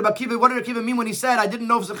 Why did Akiva? What did Akiva mean when he said, I didn't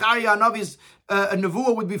know if Zechariah Hanavi's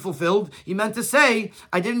nevuah would be fulfilled? He meant to say,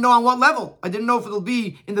 I didn't know on what level. I didn't know if it'll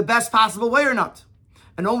be in the best possible way or not.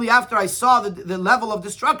 And only after I saw the level of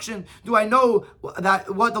destruction do I know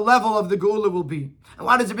that what the level of the Geula will be. And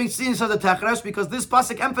why does it bring seen so the Techresh? Because this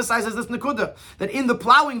pasuk emphasizes this Nekuda, that in the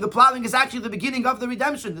plowing is actually the beginning of the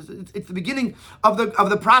redemption. It's the beginning of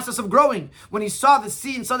the process of growing. When he saw the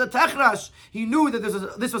seed, saw the Techresh, he knew that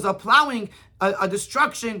this was a plowing, a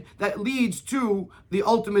destruction that leads to the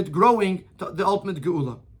ultimate growing, to the ultimate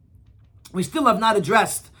Geula. We still have not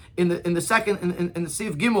addressed in the second in the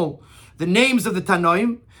Seif Gimel the names of the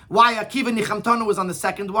Tanoim, why Akiva Nichamtonu was on the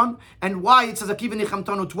second one, and why it says Akiva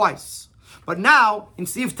Nichamtonu twice. But now, in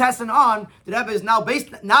Seif Tes and on, the Rebbe is now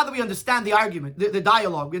now that we understand the argument, the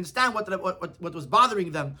dialogue, we understand what was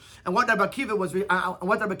bothering them, and what Rabbi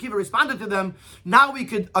Akiva responded to them, now we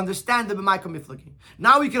could understand the B'maika Miflagi.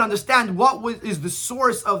 Now we can understand is the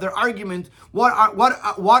source of their argument, what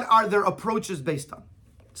are their approaches based on.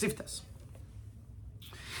 Seif Tes.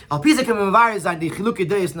 Now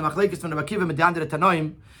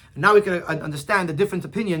we can understand the different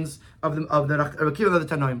opinions of the Akiva of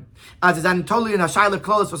the Tanoim. As is Anatolian Hashayla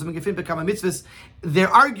Klolos for some Gefim Bekama Mitzvahs, their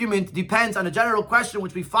argument depends on a general question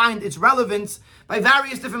which we find its relevance by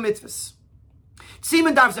various different mitzvahs.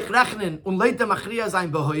 Tziemen darf sich rechnen und leite machria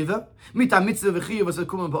sein behoive mit a mitzvah v'chiyuv was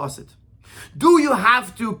kumen ba'asid. Do you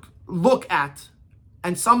have to look at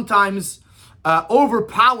and sometimes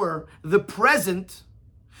overpower the present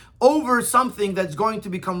over something that's going to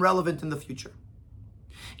become relevant in the future?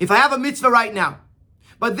 If I have a mitzvah right now,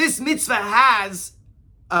 but this mitzvah has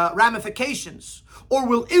ramifications or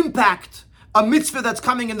will impact a mitzvah that's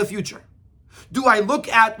coming in the future, do I look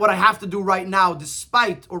at what I have to do right now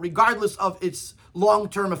despite or regardless of its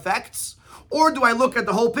long-term effects? Or do I look at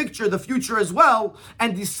the whole picture, the future as well,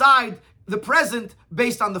 and decide the present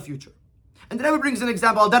based on the future? And the Rebbe brings an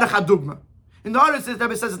example, al derech hadugma. In the Haaretz, the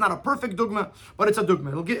Rebbe says it's not a perfect dugma, but it's a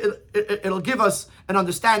dugma. It'll give us an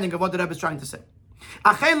understanding of what the Rebbe is trying to say.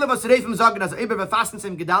 A person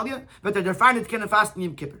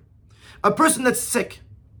that's sick,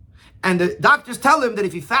 and the doctors tell him that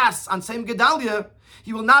if he fasts on same Gedalia,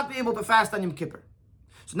 he will not be able to fast on Yom Kippur.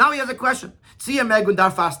 So now he has a question. Should he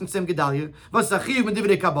fast on Sem Gedalia,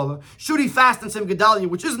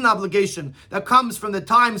 which is an obligation that comes from the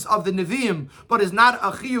times of the Nevi'im, but is not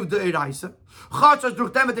a chiyuv de'iraisa?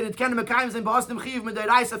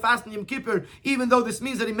 Even though this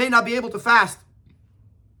means that he may not be able to fast,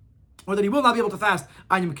 or that he will not be able to fast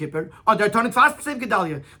on Yom Kippur, or they're turning fast the same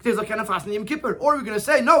Gedalia. Because I cannot fast on Yom Kippur. Or we're going to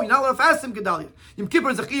say, no, you're not allowed to fast same Gedalia. Yom Kippur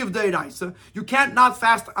is a chiyuv de'iraisa. You can't not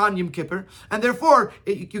fast on Yom Kippur, and therefore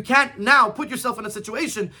you can't now put yourself in a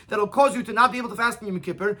situation that will cause you to not be able to fast on Yom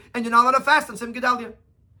Kippur, and you're not allowed to fast on same Gedalia.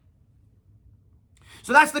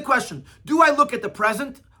 So that's the question. Do I look at the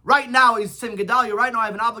present? Right now is Sim Gedalia. Right now I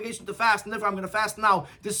have an obligation to fast, and therefore I'm going to fast now,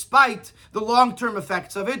 despite the long-term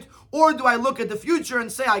effects of it. Or do I look at the future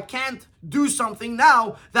and say I can't do something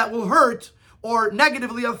now that will hurt or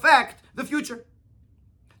negatively affect the future?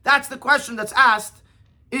 That's the question that's asked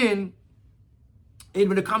in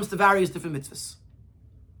when it comes to various different mitzvahs.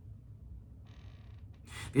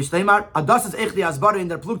 And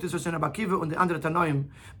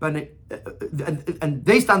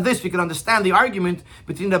based on this, we can understand the argument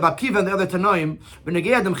between the Bakiva and the other Tanoim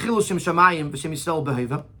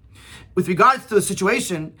with regards to the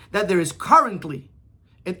situation that there is currently,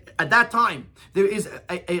 at that time, there is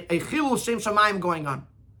a Chilul Shem Shamayim going on.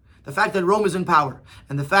 The fact that Rome is in power,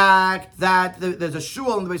 and the fact that there's a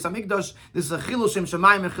shul in the Beis Hamikdash, this is a Chilul Shem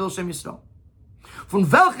Shamayim and Chilul Shem Yisrael.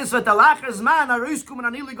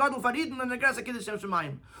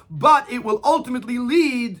 But it will ultimately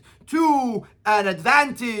lead to an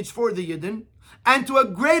advantage for the Yidden and to a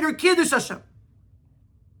greater Kiddush Hashem.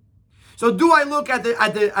 So do I look at the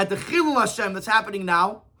Chilul Hashem that's happening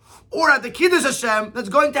now, or at the Kiddush Hashem that's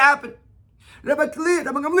going to happen? Rabbi Gamliel,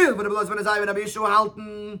 Rabbi Elazar ben Azai, Rabbi Yeshua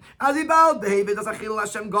halten, as he bald behavior, das a Chilul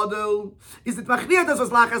Hashem Godel, is it machliat das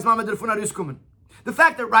was lachas mama der funarus kommen. The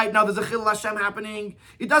fact that right now there's a Chilul Hashem happening,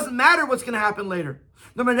 it doesn't matter what's going to happen later.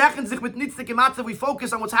 We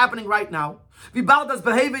focus on what's happening right now. Since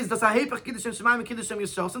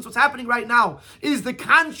what's happening right now is the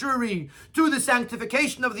contrary to the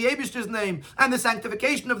sanctification of the Eibishter's name and the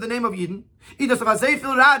sanctification of the name of Yidden,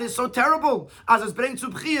 is so terrible as it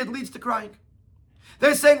leads to crying.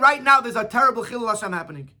 They're saying right now there's a terrible Chilul Hashem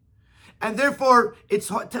happening, and therefore it's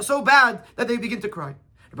so bad that they begin to cry.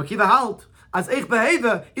 Rabbi Akiva halt as eich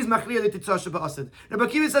behave is machliya the titzah shebasid. Rabbi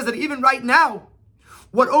Akiva says that even right now,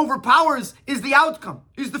 what overpowers is the outcome,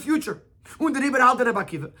 is the future. Und der Rebbe halt der Rabbi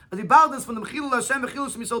Akiva. As he bald is from the Chilul Hashem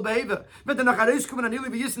v'chilus misol behave, mit der nachareis kumen anili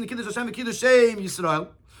v'yisin Kiddush Hashem v'Kiddush Shem Yisrael.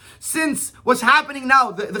 Since what's happening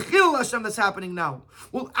now, the Chilul Hashem that's happening now,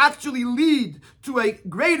 will actually lead to a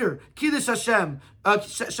greater Kiddush Hashem,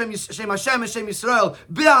 Shem Hashem and Shem Yisrael,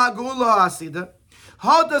 b'ha'gula ha'asida.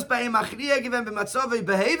 How does b'hem achriya given b'matzavei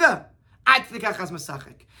behave?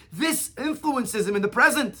 This influences him in the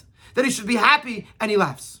present, that he should be happy, and he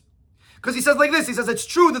laughs. Because he says like this, he says, it's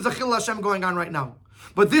true that there's a Chilul Hashem going on right now,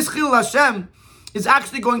 but this Chilul Hashem is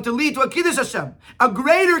actually going to lead to a Kiddush Hashem, a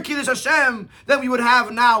greater Kiddush Hashem than we would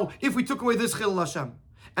have now if we took away this Chilul Hashem.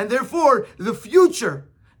 And therefore, the future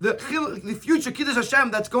Kiddush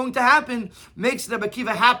Hashem that's going to happen makes Rabbi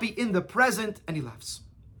Akiva happy in the present, and he laughs.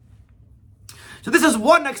 So this is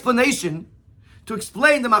one explanation to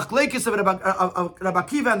explain the machlekes of Rabbi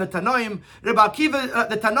Akiva and the Tanoim. Rabbi Akiva,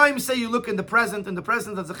 the Tanoim say you look in the present there's a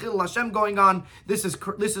Chilul Hashem going on. This is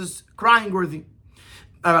crying worthy.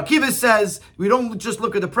 Rabbi Akiva says we don't just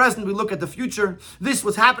look at the present, we look at the future. This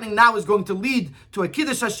what's happening now is going to lead to a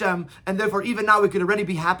Kiddush Hashem, and therefore even now we could already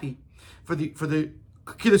be happy for the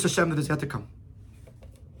Kiddush Hashem that is yet to come.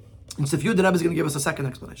 In Sefiyud, the Rebbe is going to give us a second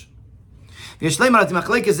explanation. This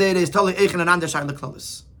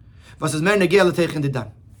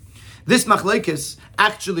machlekes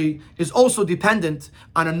actually is also dependent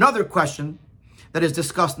on another question that is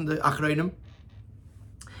discussed in the Achreinim,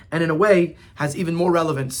 and in a way has even more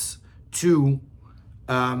relevance to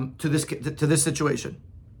this situation.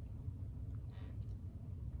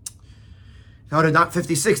 Now, in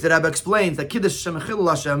 56, the Rebbe explains that Kiddush Hashem and Chilul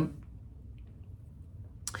Hashem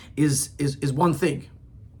is one thing.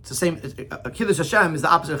 It's the same. Kiddush Hashem is the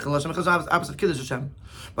opposite of Chilul Hashem. Chilul Hashem is the opposite of Kiddush Hashem.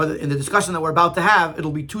 But in the discussion that we're about to have,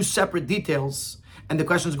 it'll be two separate details, and the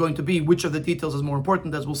question is going to be which of the details is more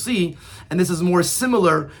important, as we'll see. And this is more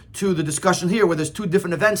similar to the discussion here, where there's two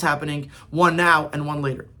different events happening, one now and one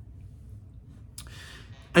later.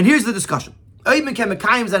 And here's the discussion: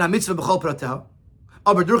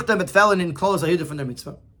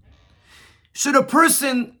 should a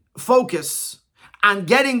person focus on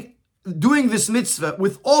doing this mitzvah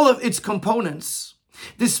with all of its components,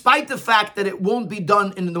 despite the fact that it won't be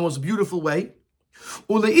done in the most beautiful way?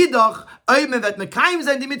 But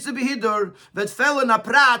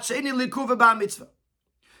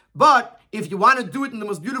if you want to do it in the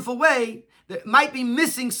most beautiful way, there might be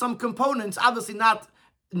missing some components, obviously not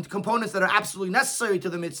components that are absolutely necessary to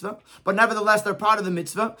the mitzvah, but nevertheless they're part of the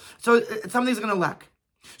mitzvah. So something's going to lack.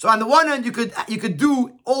 So on the one hand, you could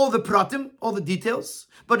do all the pratim, all the details,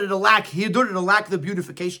 but it'll lack hidur, it'll lack the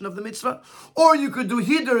beautification of the mitzvah. Or you could do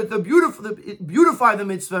hidur, beautify the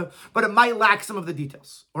mitzvah, but it might lack some of the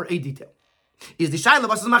details, or a detail. Is the shayla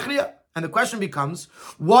versus machriya? And the question becomes,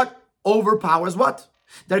 what overpowers what?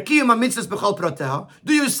 Do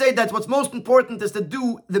you say that what's most important is to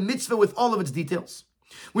do the mitzvah with all of its details,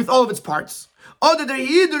 with all of its parts?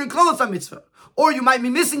 Or you might be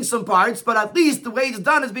missing some parts, but at least the way it's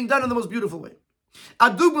done is being done in the most beautiful way. Here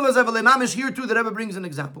too, the Rebbe brings an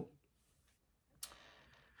example.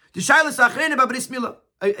 A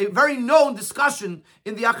very known discussion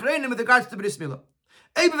in the Achreinim with regards to Bris Milah.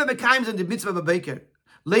 If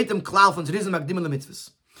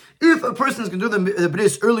a person is going to do the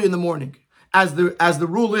bris early in the morning, as the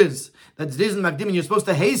rule is that you're supposed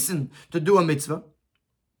to hasten to do a mitzvah,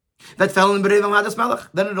 that fell in B'rei Hadas Melech,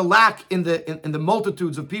 then it'll lack in the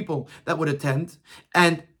multitudes of people that would attend,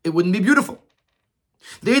 and it wouldn't be beautiful.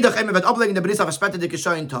 If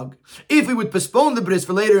we would postpone the bris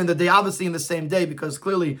for later in the day, obviously in the same day, because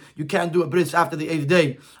clearly you can't do a bris after the 8th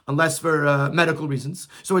day unless for medical reasons.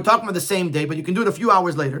 So we're talking about the same day, but you can do it a few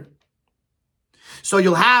hours later. So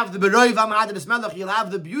you'll have the B'rei Hadas Melech, you'll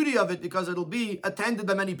have the beauty of it because it'll be attended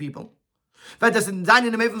by many people.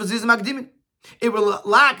 It will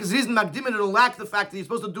lack Zizn Magdimin, it will lack the fact that you're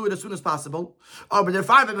supposed to do it as soon as possible.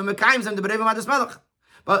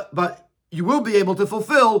 But you will be able to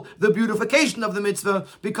fulfill the beautification of the mitzvah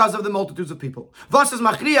because of the multitudes of people. Vas is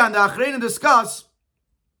Machriya, and the Achreinim discuss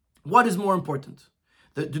what is more important.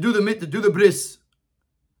 To do the bris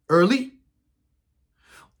early,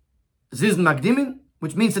 Zizn Magdimin,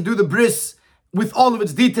 which means to do the bris with all of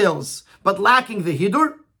its details, but lacking the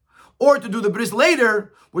hidur, or to do the bris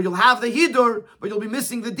later, where you'll have the hidur, but you'll be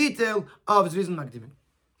missing the detail of Zizn Magdimin.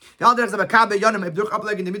 And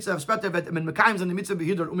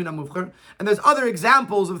there's other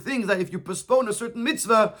examples of things that if you postpone a certain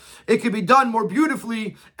mitzvah, it could be done more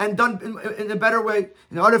beautifully and done in a better way.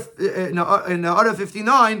 In Order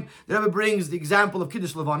 59, the Rebbe brings the example of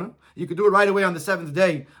Kiddush Levana. You could do it right away on the 7th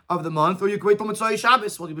day of the month, or you could wait till Mitzvah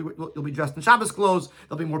Shabbos. Well, you'll be dressed in Shabbos clothes.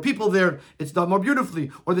 There'll be more people there. It's done more beautifully.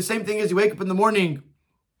 Or the same thing is you wake up in the morning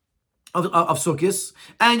of Sukkot,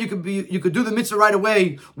 and you could do the mitzvah right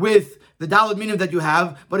away with the daled minim that you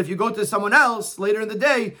have. But if you go to someone else later in the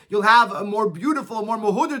day, you'll have a more beautiful, a more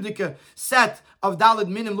mohuderdike set of daled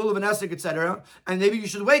minim, lulav and esek, etc. And maybe you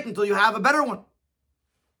should wait until you have a better one.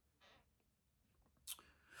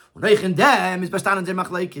 And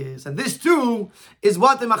this too is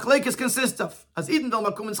what the machlekes consists of.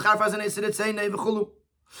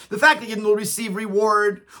 The fact that Yidden will receive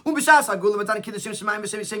reward, and the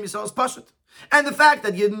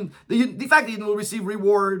fact that Yidden will receive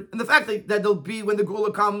reward, and the fact that there'll be, when the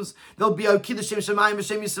Gula comes, there'll be a Kiddush Shemayim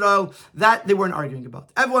B'Shem Yisrael, that they weren't arguing about.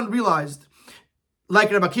 Everyone realized, like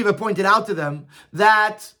Rabbi Akiva pointed out to them,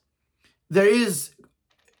 that there is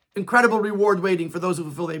incredible reward waiting for those who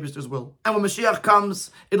fulfill the Eibishter's will. And when Mashiach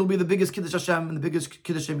comes, it'll be the biggest Kiddush Hashem and the biggest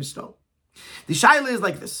Kiddush Shem Yisrael. The Shaila is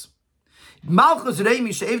like this. Malchus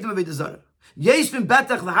Reimi she'evdim avedazara. Yeshvim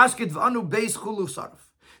betach lahashkit v'anu beis chulu sarf.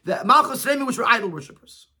 The Malchus Reimi, which were idol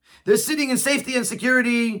worshippers, they're sitting in safety and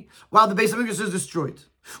security while the base of Mikdash is destroyed.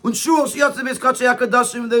 The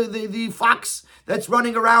fox that's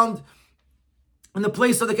running around in the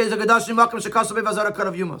place of the Kedah Kadashim Makam Shekasav Vazara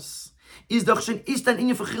Karav Yumas is doch schon ist an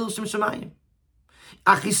inyan for Chilshim Shemayim.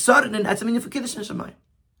 Achisar and that's an inyan for Kiddushim Shemayim.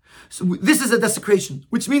 So this is a desecration,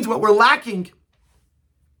 which means what we're lacking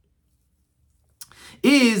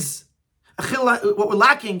is the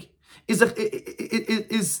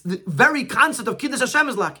very concept of Kiddush Hashem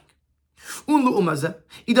is lacking. On the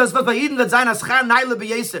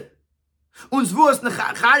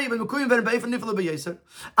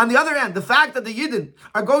other hand, the fact that the Yidden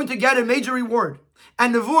are going to get a major reward,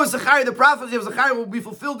 and the prophecy of Zechariah will be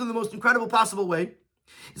fulfilled in the most incredible possible way,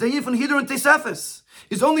 is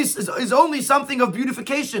only something of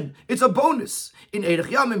beautification. It's a bonus. In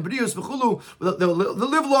Eirech Yam, in Brius, they'll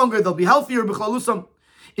live longer, they'll be healthier, in Kiddushim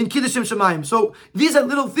Shemayim. So these are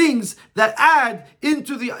little things that add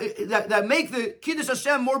into that make the Kiddush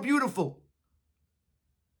Hashem more beautiful.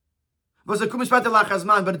 But which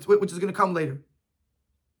is going to come later.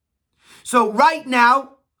 So right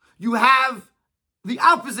now, you have the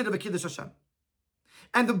opposite of a Kiddush Hashem.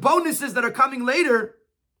 And the bonuses that are coming later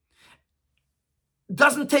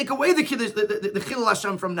doesn't take away the Kiddush, the Chilul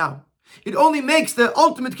Hashem from now. It only makes the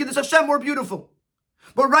ultimate Kiddush Hashem more beautiful.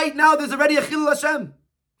 But right now, there's already a Chilul Hashem.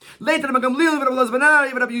 Later,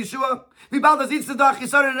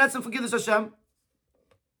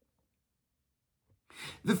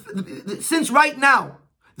 since right now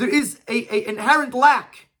there is a inherent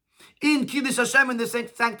lack in Kiddush Hashem and the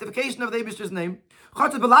sanctification of the Eibishter's name,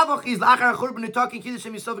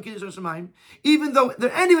 even though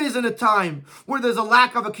there anyways in a time where there's a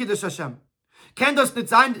lack of a Kiddush Hashem, but it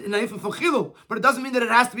doesn't mean that it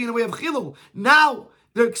has to be in the way of Chilul. Now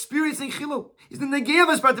they're experiencing Chilul.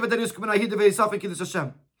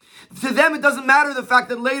 To them, it doesn't matter the fact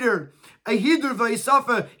that later a hidur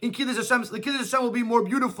v'yisafa in Kiddush Hashem, the Kiddush Hashem will be more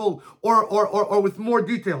beautiful or with more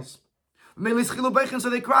details. So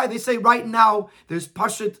they cry. They say, right now, there's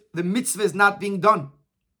pashut, the mitzvah is not being done.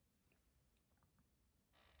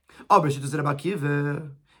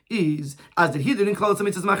 Is as the hidur in klal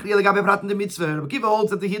mitzvah machriya legabe praten the mitzvah. Rabbi Akiva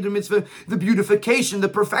holds that the hidur mitzvah, the beautification, the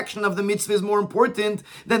perfection of the mitzvah is more important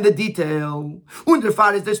than the detail. Und der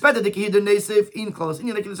Fall ist der später the hidur nesef in klal in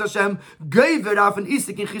the Kiddush Hashem geiver auf an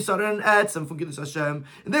isik in chisaren etzem from Kiddush Hashem.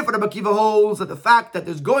 And therefore Rabbi Akiva holds that the fact that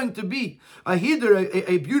there's going to be a hidur,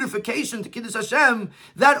 a beautification to Kiddush Hashem,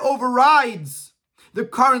 that overrides the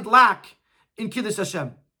current lack in Kiddush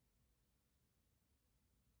Hashem.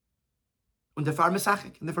 And therefore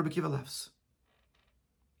Mesachik, and therefore Rabbi Akiva laughs.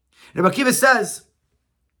 Rabbi Akiva says,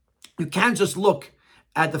 you can't just look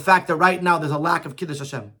at the fact that right now there's a lack of Kiddush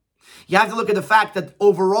Hashem. You have to look at the fact that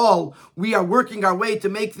overall, we are working our way to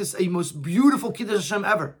make this a most beautiful Kiddush Hashem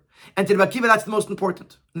ever. And to the Akiva, that's the most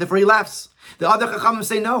important. And therefore he laughs. The other Chachamim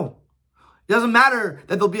say no. It doesn't matter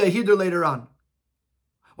that there'll be a Hidur later on.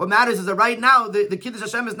 What matters is that right now, the Kiddush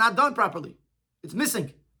Hashem is not done properly. It's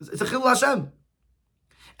missing. It's a Chilul Hashem.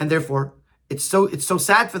 And therefore, it's so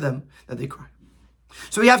sad for them that they cry.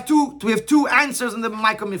 So we have two answers in the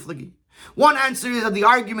Maika Miflagi. One answer is that the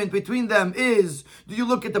argument between them is, do you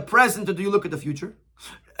look at the present or do you look at the future?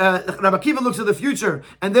 Rabbi Akiva looks at the future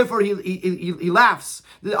and therefore he laughs.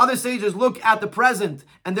 The other sages look at the present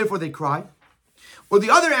and therefore they cry. Or the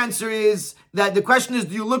other answer is that the question is,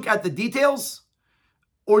 do you look at the details?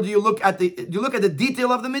 Or do you look at the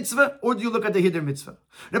detail of the mitzvah, or do you look at the Hidur mitzvah?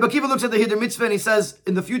 Rabbi Akiva looks at the Hidur mitzvah and he says,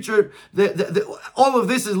 in the future, all of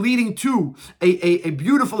this is leading to a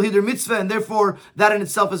beautiful Hidur mitzvah, and therefore that in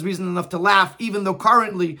itself is reason enough to laugh, even though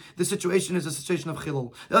currently the situation is a situation of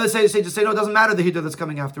chilul. The other sages say, no, it doesn't matter the Hidur that's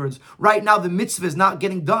coming afterwards. Right now, the mitzvah is not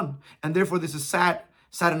getting done, and therefore this is sad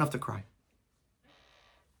enough to cry.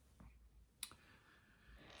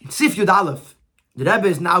 In Sif Yud Aleph, the Rebbe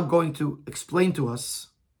is now going to explain to us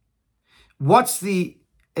what's the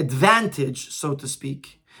advantage, so to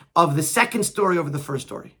speak, of the second story over the first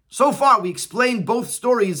story. So far, we explained both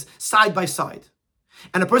stories side by side.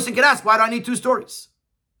 And a person can ask, why do I need two stories?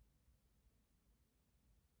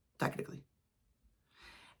 Technically.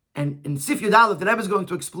 And in Sif Yud Aleph, the Rebbe is going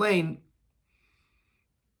to explain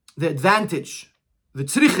the advantage, the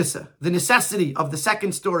tzrichese, the necessity of the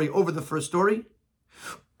second story over the first story,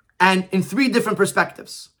 and in three different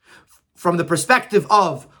perspectives. From the perspective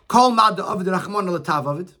of Kol Madda Avid Rachman Latav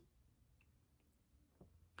Avid,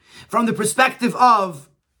 from the perspective of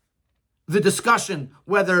the discussion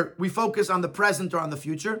whether we focus on the present or on the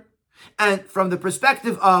future, and from the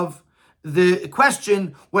perspective of the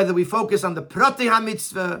question whether we focus on the Prati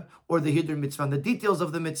HaMitzvah or the Hidur Mitzvah, on the details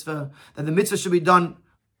of the mitzvah, that the mitzvah should be done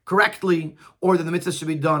correctly or that the mitzvah should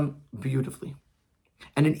be done beautifully.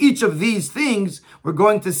 And in each of these things, we're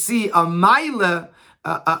going to see a maila,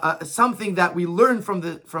 something that we learn from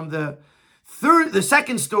the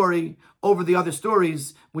second story over the other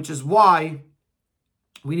stories, which is why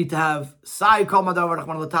we need to have Sai Kol Madav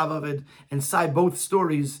Rachman Latav Avid and Sai both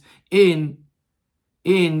stories in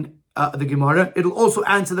the Gemara. It'll also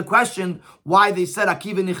answer the question why they said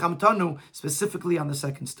Akiva Nichamtanu specifically on the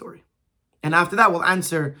second story. And after that, we'll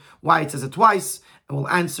answer why it says it twice, and we'll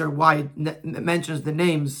answer why it mentions the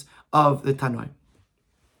names of the Tanoi.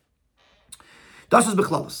 Das is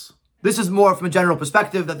Bechlalos. This is more from a general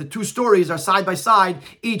perspective that the two stories are side by side,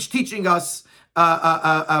 each teaching us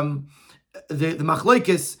the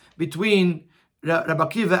machloikis between Rabbi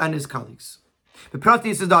Akiva and his colleagues. But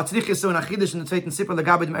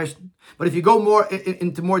if you go more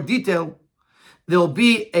into more detail, there'll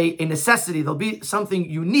be a necessity, there'll be something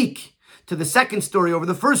unique to the second story over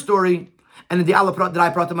the first story, and in the Alaprat that I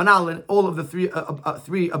brought manal in all of the three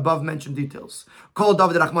above mentioned details. Called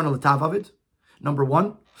David Rachman al-Tavavid, number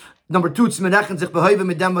one. Number two, if we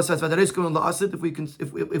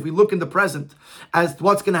look in the present as to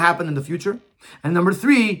what's going to happen in the future. And number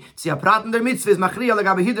three, if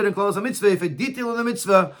a detail of the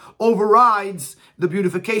mitzvah overrides the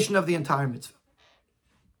beautification of the entire mitzvah.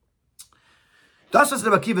 The fact that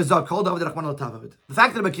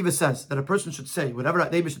Rabbi Akiva says that a person should say whatever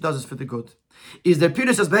Eibush does is for the good, is their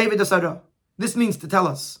pirish as behavior dasara. This means to tell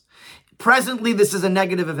us, presently this is a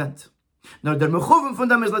negative event. Now der mechuvim von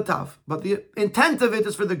dem is latav, but the intent of it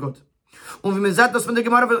is for the good. And we see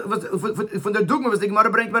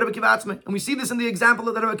this in the example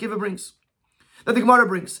that Rabbi Akiva brings, that the Gemara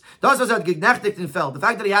brings. The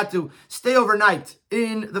fact that he had to stay overnight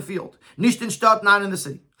in the field, nicht in Stadt, not in the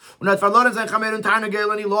city. And he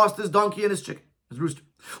lost his donkey and his chicken, his rooster.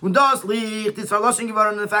 And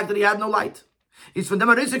the fact that he had no light. The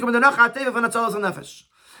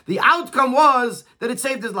outcome was that it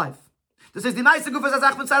saved his life. The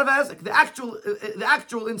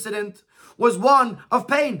actual incident was one of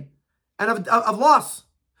pain and of loss.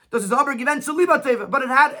 But it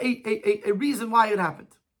had a reason why it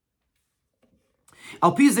happened.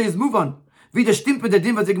 Alpize is move on. And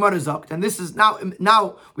this is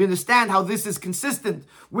now we understand how this is consistent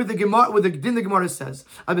with the Gemara, with the din the Gemara says.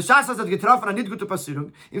 If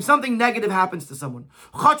something negative happens to someone,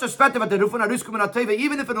 even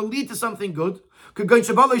if it'll lead to something good,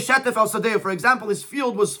 for example, his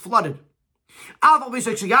field was flooded. Even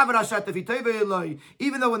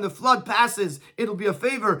though when the flood passes, it'll be a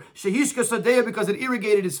favor because it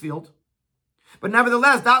irrigated his field. But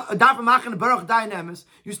nevertheless,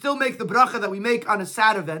 you still make the bracha that we make on a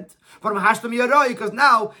sad event, because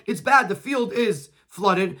now it's bad. The field is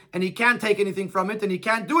flooded, and he can't take anything from it, and he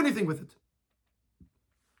can't do anything with it.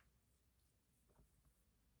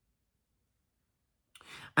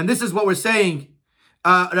 And this is what we're saying,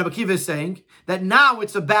 Rabbi Akiva is saying, that now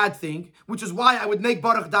it's a bad thing, which is why I would make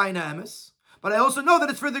Baruch Daina Emes, but I also know that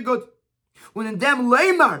it's for the good. When in them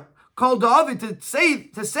Leimar called David to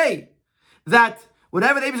say that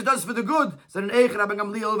whatever the Eibush does for the good, then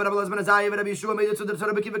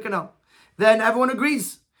everyone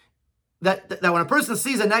agrees that when a person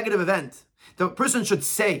sees a negative event, the person should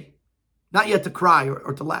say, not yet to cry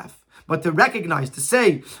or to laugh, but to recognize, to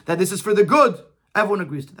say that this is for the good. Everyone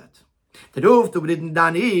agrees to that. But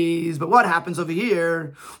what happens over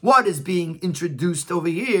here? What is being introduced over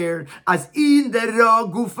here? As in the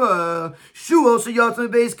Gufa, Shul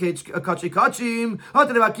Shayatzim base Kachim,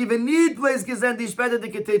 need place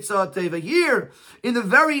over here, in the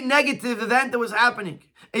very negative event that was happening,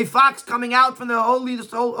 a fox coming out from the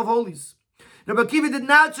holiest of holies. Rabbi Akiva did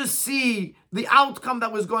not just see the outcome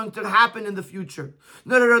that was going to happen in the future.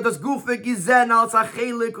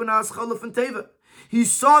 He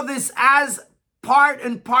saw this as part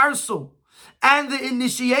and parcel and the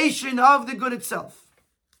initiation of the good itself.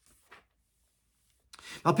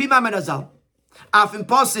 The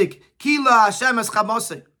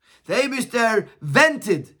Eibishter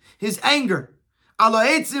vented his anger. When the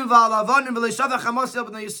Eibishter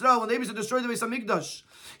destroyed the Beis HaMikdash,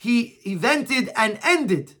 he vented and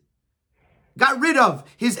ended, got rid of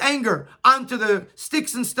his anger onto the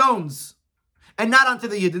sticks and stones, and not onto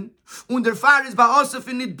the Yidden. Under far is ba'asaf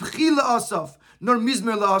in nid b'chila asaf, nor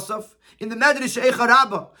mizmer la'asaf. In the Medrash Eicha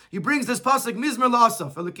Rabbah, he brings this pasuk mizmer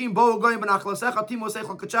la'asaf. Elikim bo goyim b'nachlasecha timo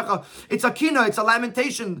seichel kachecha. It's a kina, it's a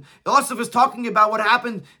lamentation. The asaf is talking about what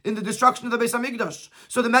happened in the destruction of the Beis HaMikdash.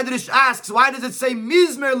 So the Medrash asks, why does it say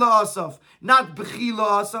mizmer la'asaf, not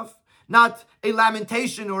b'chila asaf, not a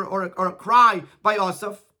lamentation or a cry by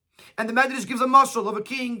asaf? And the Medrash gives a mashal of a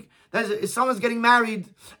king. Someone's getting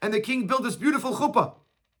married, and the king built this beautiful chuppah,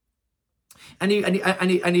 and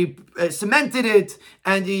he cemented it,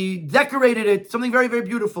 and he decorated it, something very, very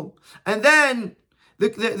beautiful. And then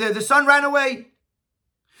the son ran away,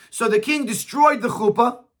 so the king destroyed the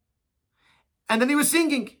chuppah, and then he was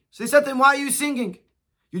singing. So they said to him, "Why are you singing?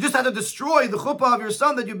 You just had to destroy the chuppah of your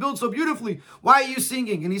son that you built so beautifully. Why are you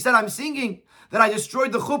singing?" And he said, "I'm singing that I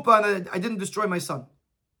destroyed the chuppah and I didn't destroy my son."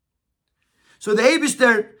 So the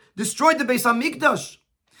Eibishter destroyed the Beis HaMikdash.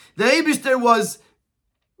 The Eibishter was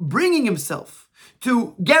bringing himself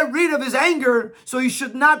to get rid of his anger, so he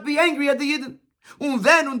should not be angry at the Yidden. How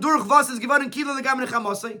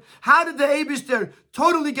did the Eibishter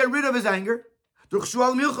totally get rid of his anger?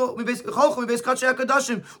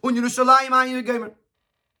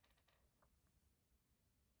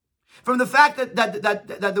 From the fact that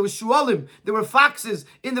there was shualim, there were foxes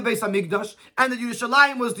in the Beis HaMikdash, and that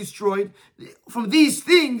Yerushalayim was destroyed. From these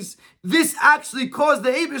things, this actually caused the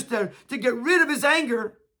Eibishter to get rid of his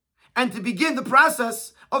anger and to begin the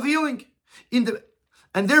process of healing. And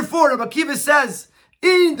therefore, Rabbi Akiva says,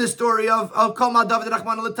 in the story of Kol Ma David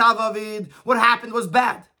Rachman L'Tavavid, what happened was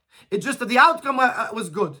bad. It's just that the outcome was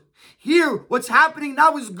good. Here, what's happening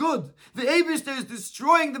now is good. The Eibishter is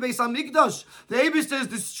destroying the Beis HaMikdash. The Eibishter is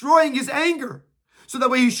destroying his anger, so that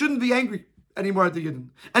way he shouldn't be angry anymore at the Yidden,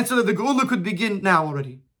 and so that the Geula could begin now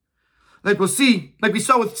already. Like we'll see, like we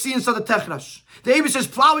saw with Tzin Sada Techrash. The Eibishter is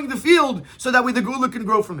plowing the field so that way the Geula can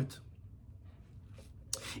grow from it.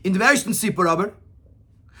 In the Merishton Sipur aber,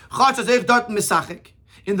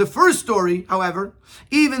 in the first story, however,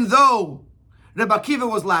 even though Rabbi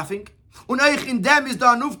Akiva was laughing, which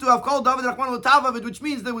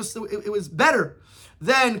means it was better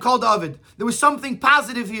than Kol David. There was something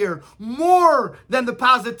positive here, more than the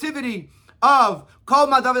positivity of Kol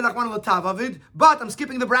Ma David Rachman L'Tavavid. But I'm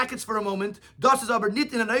skipping the brackets for a moment.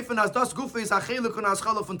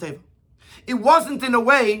 It wasn't in a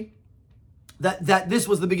way that this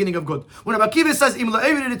was the beginning of good. When Rabbi Akiva says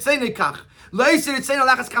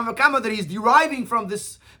that he's deriving from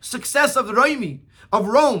this success of the Roimi, of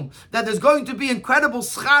Rome, that there's going to be incredible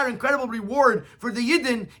schar, incredible reward for the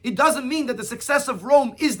Yidden, it doesn't mean that the success of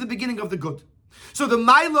Rome is the beginning of the good. So the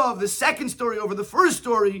Maila of the second story over the first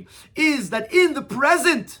story is that in the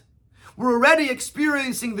present, we're already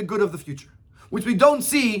experiencing the good of the future, which we don't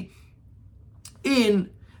see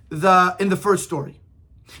in the first story.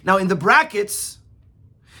 Now in the brackets,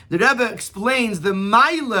 the Rebbe explains the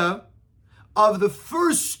Maila of the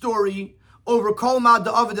first story over Kol Ma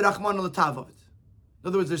David Rachman L'Tavavid. In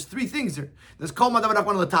other words, there's three things here. There's Kol Ma David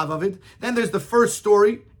Rachman L'Tavavid, then there's the first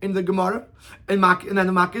story in the Gemara, and then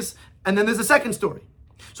the Makis, and then there's the second story.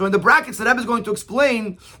 So in the brackets, the Rebbe is going to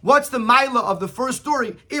explain what's the Maila of the first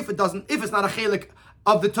story if it's not a Chelek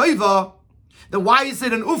of the toiva, then why is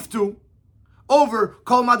it an uftu over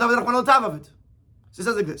kol ma david rachman al tavavid? So it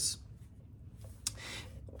says like this.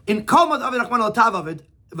 In kol ma david rachman al tavavid,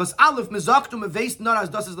 was alef mezaktu meveist nor as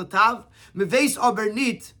das is the tav, meveist aber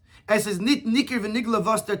nit, es is nit nikir v'nigla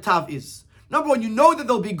was der tav is. Number one, you know that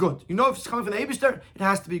they'll be good. You know if it's coming from the Eibishter, it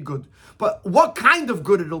has to be good. But what kind of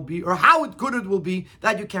good it'll be, or how good it will be,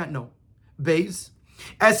 that you can't know. Beis,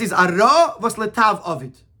 es is ara was letav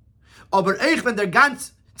avid. Aber ich, wenn der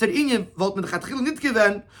ganz zer inyen, wollt man chatchil nit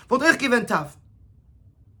gewen, wollt ich gewen tav.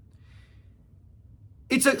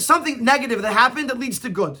 It's something negative that happened that leads to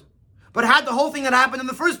good. But had the whole thing that happened in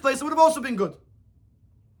the first place, it would have also been good.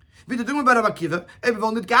 Had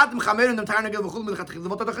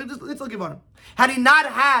he not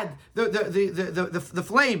had the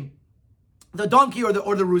flame, the donkey or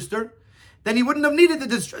the rooster, then he wouldn't have needed the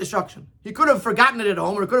destruction. He could have forgotten it at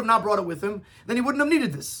home, or he could have not brought it with him. Then he wouldn't have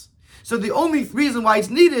needed this. So the only reason why it's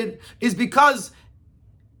needed is because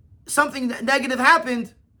something negative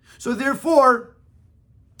happened. So therefore,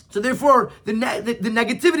 the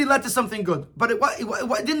negativity led to something good, but it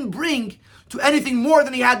didn't bring to anything more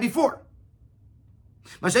than he had before.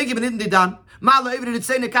 But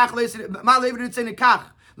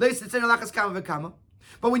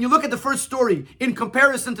when you look at the first story in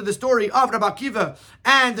comparison to the story of Rabbi Akiva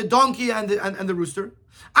and the donkey and the rooster,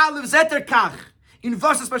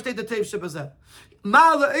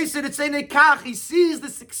 he sees the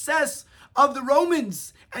success of the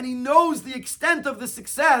Romans, and he knows the extent of the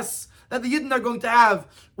success that the Yidden are going to have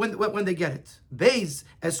when they get it. Beis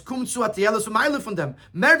es kumtsu atielos u'ma'ilef from them.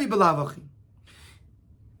 Mervi belavachi.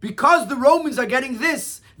 Because the Romans are getting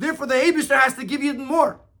this, therefore the Eibishter has to give Yidden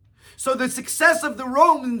more. So the success of the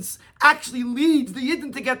Romans actually leads the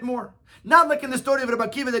Yidden to get more. Not like in the story of Rabbi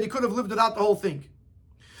Akiva that he could have lived without the whole thing.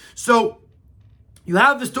 So you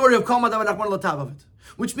have the story of Kol Madav Rachman Latavavid,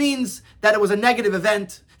 which means that it was a negative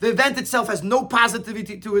event. The event itself has no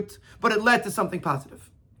positivity to it, but it led to something positive.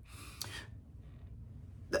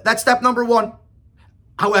 That's step number one.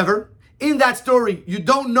 However, in that story, you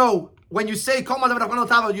don't know, when you say Kol Madav Rachman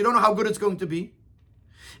Latavavid, you don't know how good it's going to be.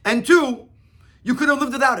 And two, you could have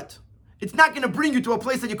lived without it. It's not going to bring you to a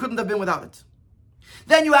place that you couldn't have been without it.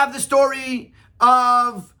 Then you have the story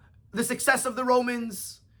of the success of the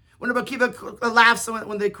Romans, when Rabbi Akiva laughs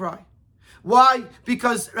when they cry. Why?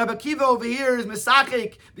 Because Rabbi Akiva over here is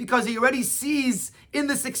Mesachik, because he already sees in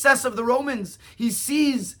the success of the Romans, he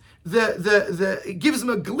sees it gives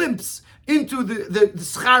him a glimpse into the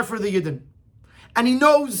schar for the Yidden. And he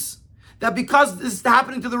knows that because this is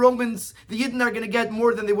happening to the Romans, the Yidden are going to get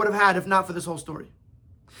more than they would have had if not for this whole story.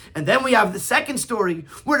 And then we have the second story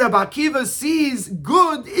where Rabbi Akiva sees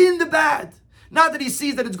good in the bad. Not that he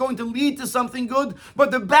sees that it's going to lead to something good,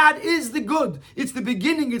 but the bad is the good. It's the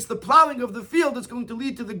beginning, it's the plowing of the field that's going to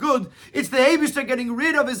lead to the good. It's the Eibishter getting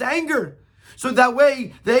rid of his anger. So that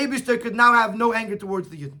way, the Eibishter could now have no anger towards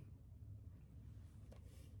the Yidden.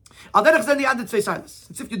 Al derech zeh ni'ad tzvei silas.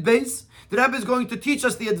 In Sifyud Beis, the Rebbe is going to teach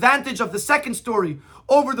us the advantage of the second story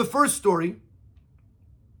over the first story.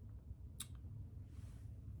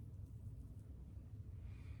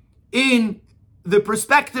 In the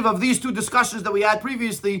perspective of these two discussions that we had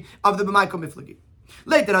previously of the B'maiko Miflagi.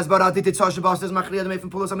 Later, as Barati Titzah Shabbos says,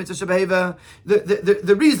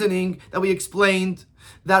 the reasoning that we explained,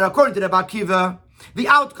 that according to Rabbi Akiva, the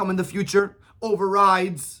outcome in the future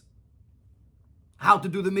overrides how to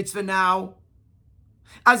do the mitzvah now.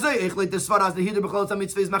 Similarly,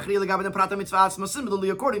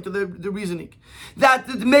 according to the reasoning, that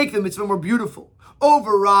to make the mitzvah more beautiful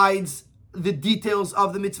overrides the details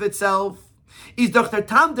of the mitzvah itself. So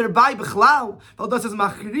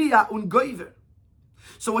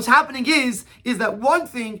what's happening is that one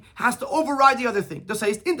thing has to override the other thing.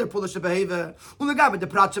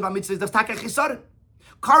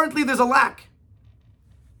 Currently there's a lack.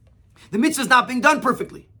 The mitzvah is not being done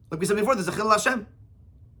perfectly. Like we said before, there's a chilul Hashem.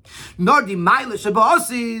 Nor die Meile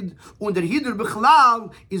shebaosid und der Hidur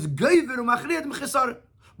bechlal is geiver umachriat mechisar.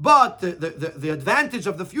 But the advantage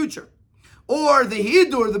of the future, or the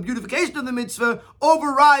hidur, the beautification of the mitzvah,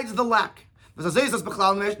 overrides the lack. That's how it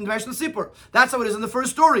is in the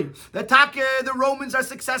first story. The Romans are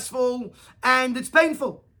successful and it's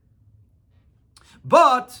painful.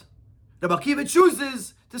 But Rabbi Akiva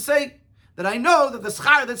chooses to say that I know that the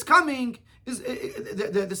schar that's coming is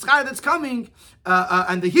the schar that's coming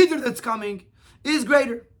and the hidur that's coming is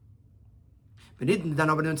greater. But if you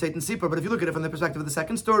look at it from the perspective of the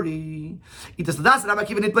second story, it's not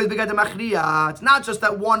just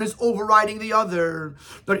that one is overriding the other,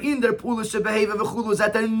 but in their pula shebehavior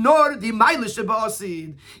that they're nor the maila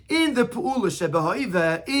shebasid. In the pula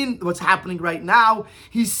shebehavior, in what's happening right now,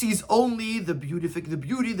 he sees only the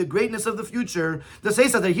beauty, the greatness of the future. The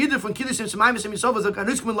says that they're here from Kiddush and Shemayim Shem Yisov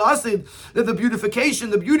that the beautification,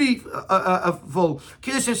 the beautiful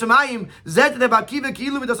Kiddush and Shemayim zet the bakiva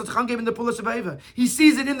kilu das hat in the pula shebehavior. He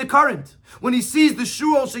sees it in the current. When he sees the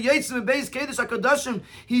shul sheyetzim beis kedush hakadoshim,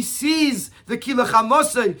 he sees the kilach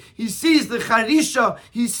hamosei, he sees the charisha,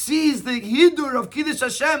 he sees the hidur of kiddush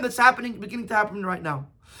Hashem that's beginning to happen right now.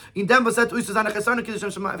 In them was that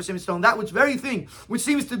which very thing, which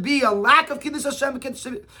seems to be a lack of kiddush Hashem and kiddush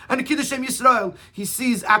Hashem Yisrael, he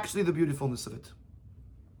sees actually the beautifulness of it.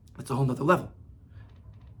 It's a whole nother level.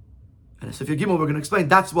 And so if you're Gimel, we're going to explain.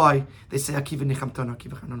 That's why they say Akiva Nichamtonu,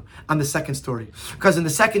 Akiva Chanonu on the second story. Because in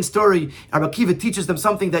the second story, Rabbi Akiva teaches them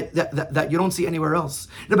something that you don't see anywhere else.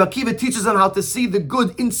 Rabbi Akiva teaches them how to see the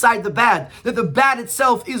good inside the bad, that the bad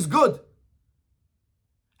itself is good.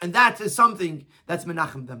 And that is something that's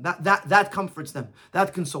menachem them, that comforts them,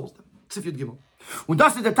 that consoles them. Tzifyud Gimel. Und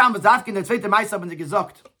das ist der Tam, was Afkin, der zweite Meister, haben sie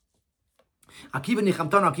gesagt, Akiva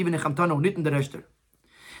Nichamtonu, nicht in der Rechter.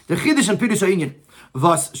 Der Chiddush and Pirush HaInyan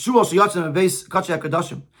was Shul Sheyatzim Beis Katshay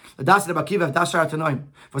HaKadoshim. Das Rebbe Akiva, das Shar HaTanoim.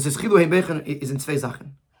 Was is Chilu Heimbechen is in zwei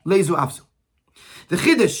Sachen. Lezu Afzu. The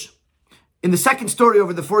Chiddush in the second story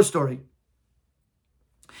over the first story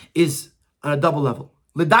is on a double level.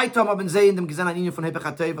 L'daitam haben sie in dem Gesehen an Inyan von Hepech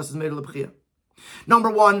HaTev, was is Meir L'Bchir. Number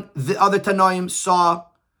one, the other Tanoim saw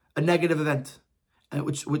a negative event,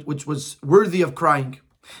 which was worthy of crying.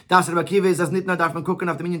 Das Rebbe Akiva is, as nicht nur darf man gucken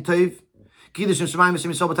auf dem Inyan Tev, Kiddush and Shemayim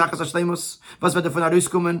Shem Yisov B'tachas HaShleimus, was wird davon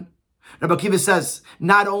herauskommen? Rabbi Akiva says,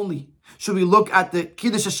 not only should we look at the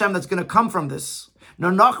Kiddush Hashem that's going to come from this,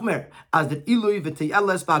 nor noch mehr, as the Ilui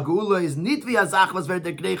v'teyeles ba'geula is nit wie a Zach, was wird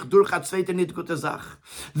gekriegt durch a zweite nit gute Zach.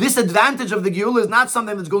 This advantage of the Geula is not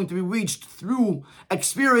something that's going to be reached through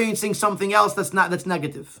experiencing something else that's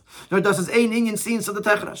negative. Nor does es ein Inyan sehen so the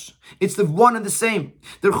Techrash. It's the one and the same.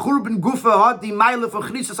 Der Churban Gufa hat die Meile von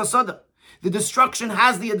Chrisas Asada. The destruction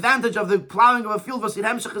has the advantage of the plowing of a field, which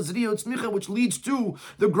leads to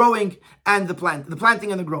the growing and the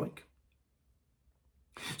planting and the growing.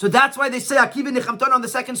 So that's why they say Akiva Nichamton on the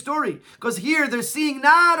second story, because here they're seeing,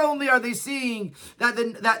 not only are they seeing that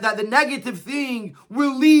the negative thing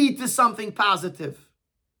will lead to something positive,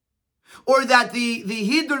 or that the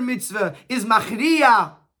Hidur mitzvah is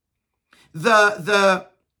machriya, the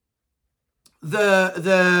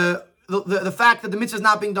fact that the mitzvah is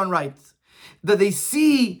not being done right, that they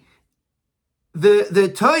see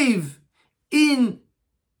the toiv in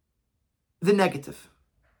the negative.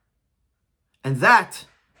 And that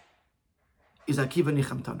is Akiva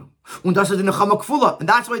Nichamtanu. Und das ist die Nechama Kfula. And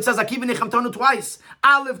that's why it says Akiva Nichamtanu twice.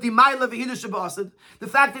 Aleph, the Maila, the Hidur Shabbasid. The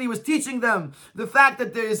fact that he was teaching them, the fact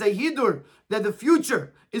that there is a Hidur, that the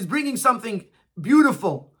future is bringing something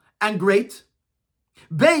beautiful and great.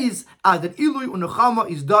 Beis, that Ilui Unechama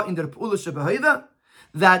is da in der P'ula Shebeheva,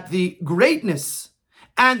 that the greatness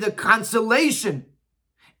and the consolation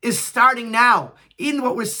is starting now. In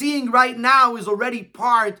what we're seeing right now is already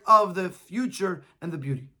part of the future and the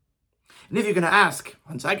beauty. And if you're going to ask,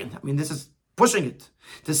 1 second, I mean, this is pushing it.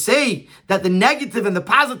 To say that the negative and the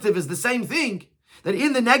positive is the same thing, that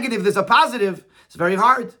in the negative there's a positive, it's very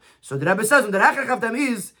hard. So the Rebbe says, and the Rechach of them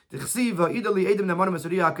is, ben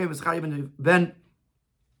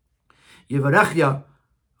Yevarechya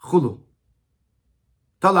Chulu.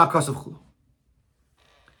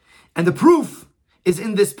 And the proof is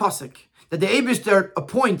in this pasuk that the Eibishter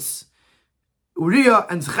appoints Uriah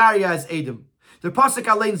and Zechariah as Edom. The pasuk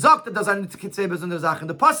allein sagt that doesn't kitzebes und der Sachen.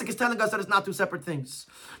 The pasuk is telling us that it's not two separate things.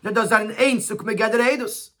 That does an ein sukmegeder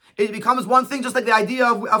edus. It becomes one thing, just like the idea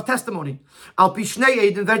of testimony. Al pishnei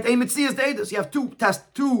edin vert ein mitzias de edus. You have two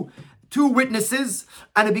witnesses,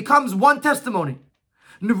 and it becomes one testimony.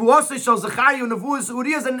 Nevuos shel Zechariah and nevuos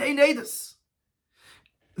Uriah and ein edus.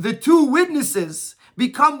 The two witnesses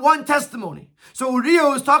become one testimony. So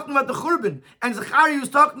Uriah is talking about the Churban, and Zechariah is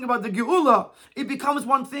talking about the Geula. It becomes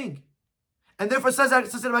one thing. And therefore says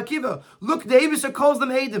Akiva, look, the Eibusha calls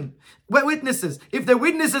them Edom, witnesses. If they're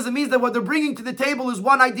witnesses, it means that what they're bringing to the table is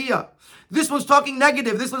one idea. This one's talking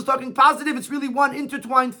negative, this one's talking positive. It's really one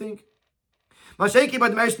intertwined thing. Masheiki by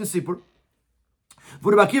the Mershon Sipur.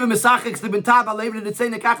 Wo Rabbi Akiva Mesachik Libin Taba Leben in the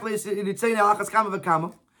Tzene Kachle in the Tzene Alachas Kama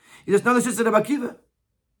V'Kama. He just notices that Rabbi Akiva.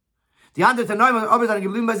 The other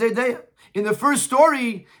Tanoim in the first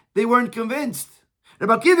story, they weren't convinced.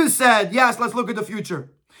 Rabbi Akiva said, yes, let's look at the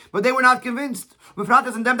future. But they were not convinced. Wir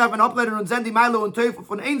fragen in dem Tag, wenn Ableiter und Sendi Milo und Teufel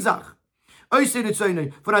von ein Sach. Äußere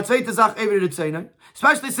Zäune, von der zweite Sach, ewige Zäune.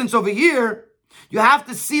 Especially since over here, you have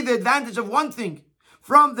to see the advantage of one thing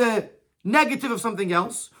from the negative of something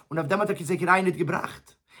else. Und auf dem hat gesagt, Reihe nicht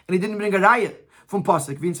gebracht. Und didn't bring a Reihe vom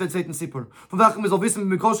Pasuk, wie in zweiten Zippur. Von welchem wir soll wissen, wie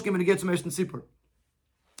wir Kosch gehen, wenn geht zum ersten Zippur.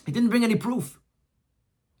 He didn't bring any proof.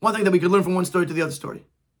 One thing that we could learn from one story to the other story.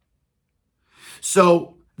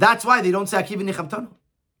 So, that's why they don't say Akiva Nichamtanu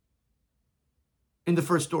in the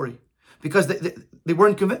first story. Because they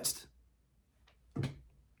weren't convinced.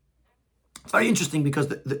 It's very interesting because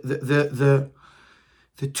the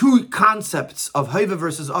two concepts of Hoiva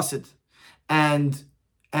versus Asid and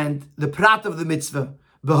the Prat of the mitzvah,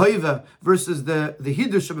 Behoiva versus the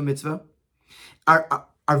Hiddush of a mitzvah,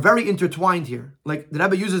 are very intertwined here. Like the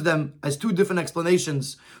Rebbe uses them as two different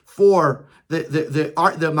explanations for the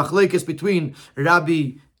machlekes between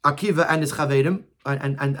Rabbi Akiva and his Chaverim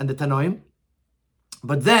and the Tanoim.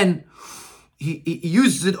 But then he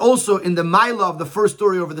uses it also in the Maila of the first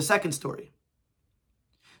story over the second story.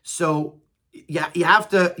 So you have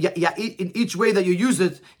to in each way that you use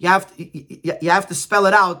it, you have to spell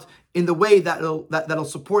it out in the way that'll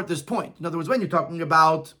support this point. In other words, when you're talking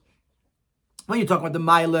about the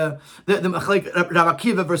Maila, the Rabbi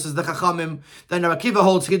Akiva versus the Chachamim, then Rabbi Akiva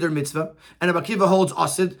holds Hiddur Mitzvah, and Rabbi Akiva holds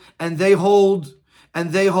Asid, and they hold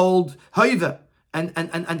Hoiva and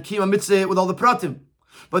Kima Mitzvah with all the Pratim.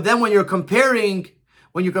 But then when you're comparing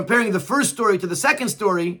the first story to the second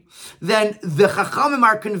story, then the Chachamim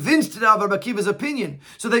are convinced of Rabbi Akiva's opinion.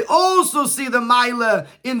 So they also see the Maila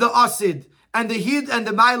in the Asid and the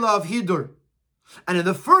Maila of Hiddur. And in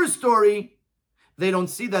the first story, they don't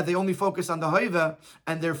see that. They only focus on the Hoiva,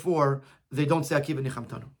 and therefore they don't say Akiva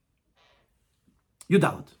Nichamtanu.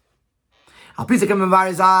 Yudalad.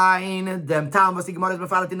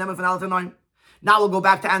 Now we'll go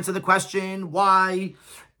back to answer the question why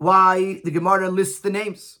the Gemara lists the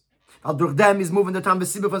names. Is moving the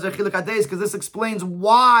because this explains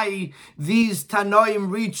why these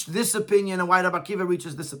Tanoim reached this opinion and why Rabbi Akiva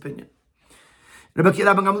reaches this opinion. Rabbi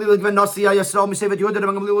Gamliel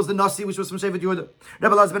was the Nasi, which was from Shevet Yehuda.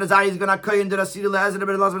 Rabbi Elazar ben Azariah is going to Kohen. The Rasir Lezer,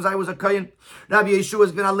 Rabbi Elazar ben Azariah was a Kohen. Rabbi Yeshua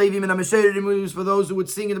is going to Levi and Amesherim for those who would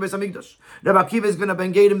sing in the Beis Hamikdash. Rabbi Akiva is going to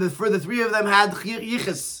Ben Gadim. The three of them had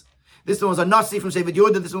Yichus. This one was a Nasi from Shevet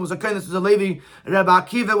Yehuda. This one was a Kohen. This was a Levi. Rabbi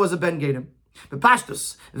Akiva was a Ben Gadim. But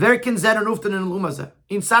Pashtus, wer ken zer and uften in Lumazeh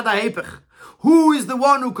in Sada Hepech? Who is the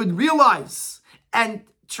one who could realize and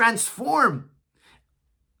transform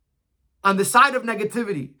on the side of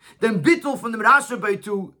negativity, then bittul from the Mirashabay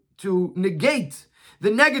to negate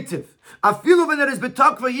the negative. Afilu when there is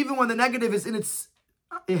betakva, even when the negative is in its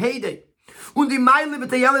heyday. And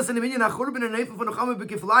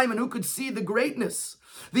who could see the greatness,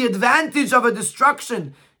 the advantage of a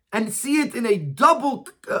destruction, and see it in a double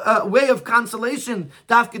way of consolation.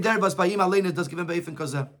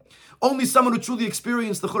 Only someone who truly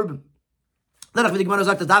experienced the churban.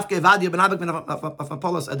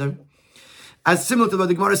 As similar to what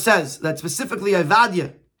the Gemara says, that specifically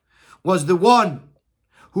Avadia was the one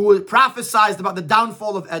who prophesied about the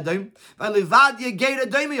downfall of Edom.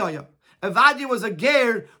 Avadia was a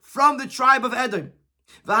ger from the tribe of Edom.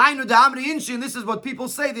 And this is what people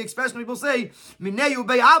say, the expression people say, from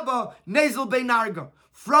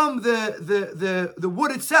the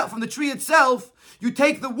wood itself, from the tree itself, you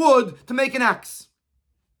take the wood to make an axe.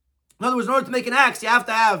 In other words, in order to make an axe, you have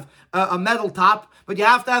to have a metal top, but you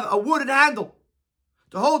have to have a wooden handle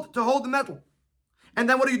to hold the metal. And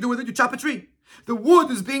then what do you do with it? You chop a tree. The wood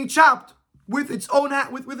is being chopped with its own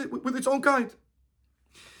with its own kind.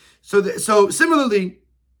 So similarly,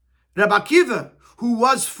 Rabbi Akiva, who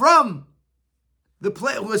was from the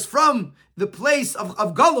place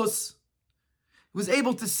of Galus, was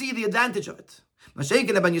able to see the advantage of it. But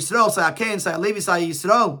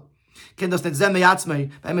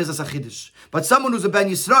someone who's a Ben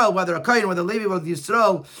Yisrael, whether a Kohen, whether a Levi, whether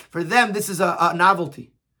Yisrael, for them this is a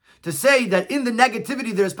novelty. To say that in the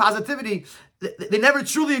negativity there's positivity, they never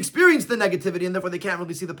truly experience the negativity, and therefore they can't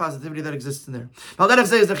really see the positivity that exists in there.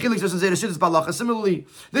 Similarly,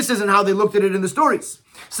 this isn't how they looked at it in the stories.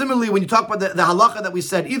 Similarly, when you talk about the halacha that we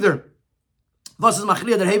said, either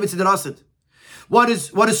What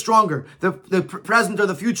is stronger, the present or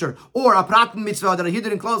the future, or a prat mitzvah, that a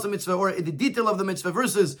hidden close mitzvah, or the detail of the mitzvah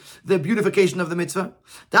versus the beautification of the mitzvah?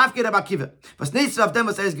 Dafke Rabbi Akiva. Was nächste of them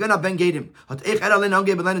was is given ben gedim. Hat ich allen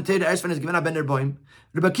angeben lernen Teda erst wenn es given ben der Boim.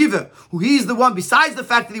 Rabbi Akiva, who he's the one, besides the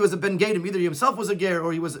fact that he was a ben gedim, either he himself was a ger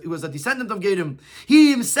or he was a descendant of gedim,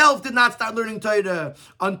 he himself did not start learning Teda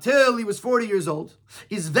until he was 40 years old.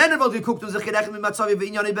 Is venerable geguckt und sich gerechnet mit Matzavi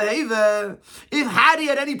v'inyani behave. If had he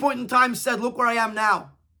at any point in time said, look where I am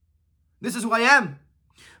now, this is who I am,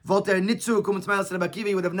 he would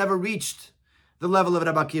have never reached the level of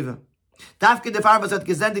Rabbi Akiva. Dafke der Farbe hat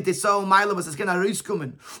gesendet ist so Meile was es kann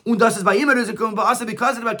rauskommen und das ist bei ihm rausgekommen, but also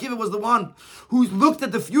because Rabbi Akiva was the one who looked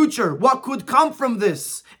at the future, what could come from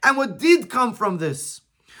this and what did come from this.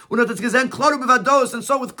 Und hat es gesehen klar bevados, and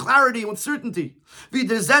so with clarity and with certainty. Wie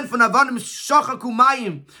der Zen von Avanim Shachaku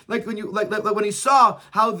Mayim, like when he saw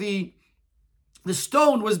how the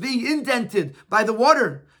stone was being indented by the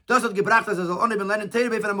water. This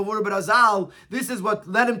is what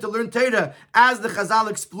led him to learn Torah, as the Chazal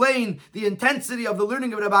explain the intensity of the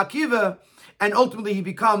learning of Rabbi Akiva, and ultimately he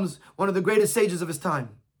becomes one of the greatest sages of his time.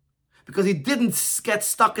 Because he didn't get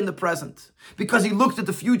stuck in the present. Because he looked at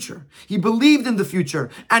the future. He believed in the future.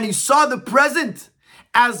 And he saw the present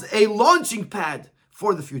as a launching pad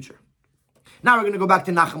for the future. Now we're going to go back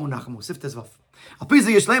to Nachamu, Sif Tezvav.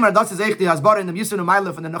 Das ist echt die Hasbara in dem Yisur und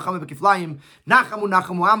Meile von der Nachamu Bekiflayim.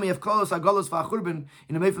 Nachamu, Ami, Kolos, Agolos, V'achurben,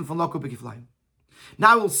 in dem Eifen von Loku Bekiflayim.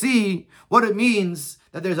 Now we'll see what it means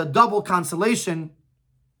that there's a double consolation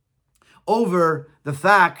over the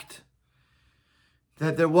fact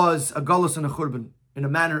that there was a Golos and a Churban. In a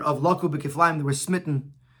manner of Loku Bekiflayim, they were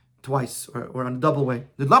smitten twice, or in a double way.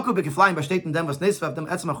 The Loku Bekiflayim besteht in dem, was Nesvav, dem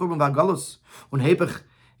Etzem HaChurban war Golos, und Hepech,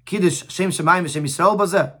 Kiddush, Shem Shemayim, Shem Yisrael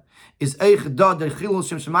Bazeh. Is Eich Da Der Chilul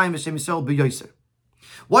Shem Shemayim V'Shem Yisrael B'Yoser.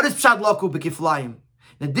 What is Pshat Loku B'Kiflayim?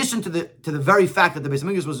 In addition to the very fact that the Beis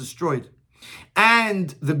Hamikdash was destroyed,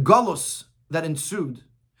 and the Golos that ensued,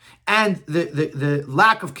 and the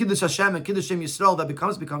lack of Kiddush Hashem and Kiddush Shem Yisrael that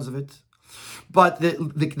becomes of it, but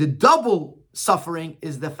the double suffering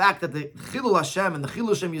is the fact that the Chilul Hashem and the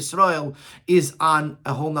Chilul Shem Yisrael is on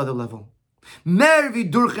a whole nother level. Even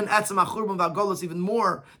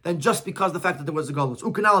more than just because the fact that there was a Golus.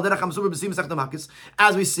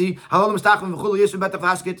 As we see, the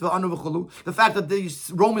fact that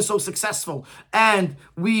Rome is so successful and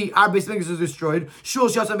our base fingers is destroyed.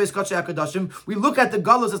 We look at the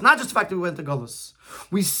Golus, it's not just the fact that we went to Golus.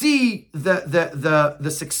 We see the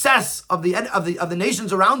success of the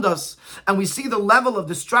nations around us, and we see the level of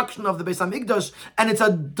destruction of the Beis Hamikdash, and it's a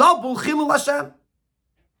double Chilul Hashem.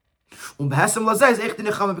 And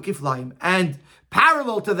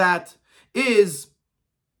parallel to that is,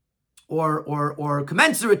 or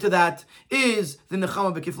commensurate to that, is the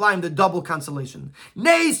Nechama B'Kiflayim, the double consolation. In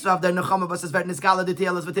addition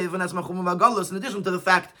to the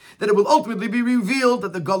fact that it will ultimately be revealed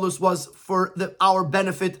that the Galus was for our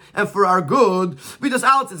benefit and for our good, because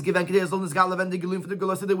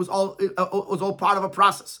it was all part of a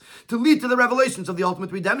process to lead to the revelations of the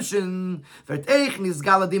ultimate redemption.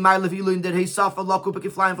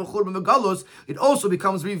 It also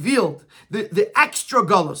becomes revealed the extra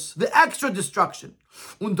Galus, the extra destruction.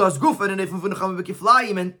 And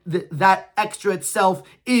that extra itself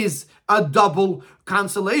is a double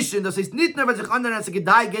consolation. Not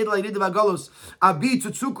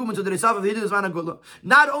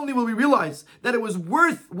only will we realize that it was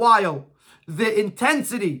worthwhile the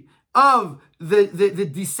intensity of the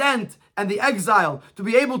descent and the exile to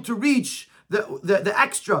be able to reach the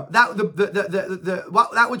extra,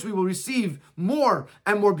 that which we will receive more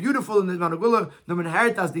and more beautiful in the Managula.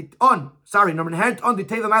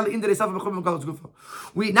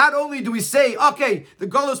 We not only do we say, okay, the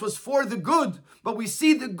Golus was for the good, but we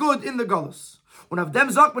see the good in the Golus. And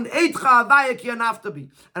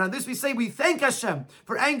on this we say, we thank Hashem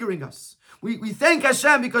for angering us. We thank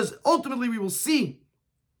Hashem because ultimately we will see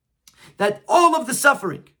that all of the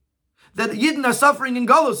suffering that Yidden are suffering in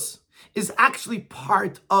Golus is actually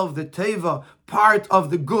part of the teva, part of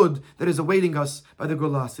the good that is awaiting us by the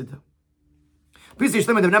Gula Hasidah.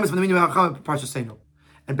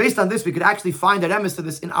 And based on this, we could actually find an emes to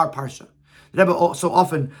this in our parsha. The Rebbe so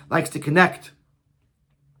often likes to connect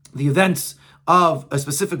the events of a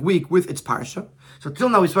specific week with its parsha. So till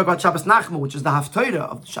now we spoke about Shabbos Nachamu, which is the Haftorah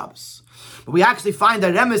of the Shabbos. But we actually find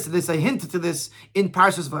an emes to this, a hint to this, in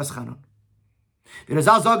Parshas Va'eschanan. The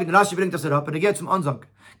Rashi brings us it up, and again some Anzag.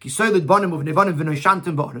 The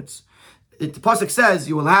pasuk says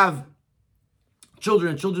you will have children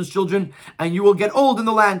and children's children, and you will get old in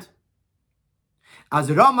the land. As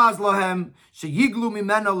Ramaz Lohem, Sheyiglu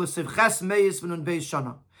Mimeno L'Sivches Meis V'Nun Beis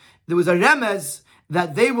Shana. There was a remez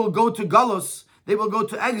that they will go to Galus, they will go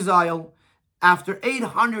to exile after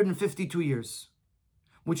 852 years,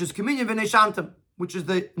 which is Kaminyan V'nei Shantam, which is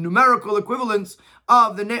the numerical equivalence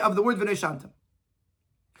of the word V'nei Shantam.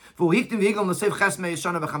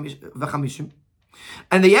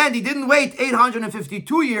 And in the end, he didn't wait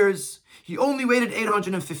 852 years, he only waited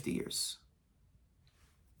 850 years.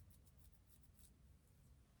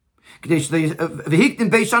 He took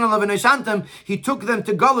them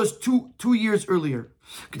to Galus two years earlier.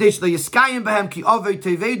 So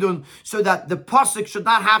that the pasuk should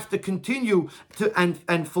not have to continue to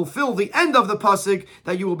and fulfill the end of the pasuk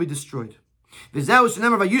that you will be destroyed. And this is what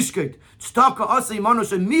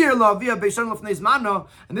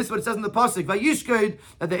it says in the pasuk, Vayishked,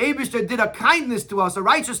 that the Eibishter did a kindness to us, a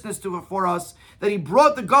righteousness for us, that he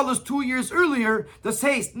brought the Galus 2 years earlier.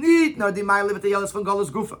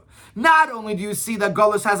 Not only do you see that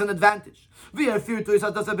Galus has an advantage, he will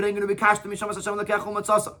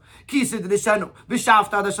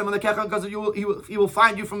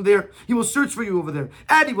find you from there. He will search for you over there,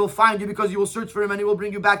 and he will find you because you will search for him, and he will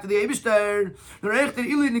bring you back to the Eibishter.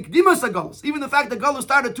 Even the fact that Galus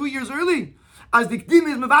started 2 years early, as the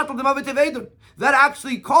that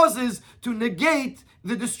actually causes to negate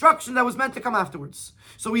the destruction that was meant to come afterwards.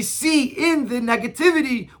 So we see in the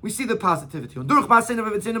negativity, we see the positivity.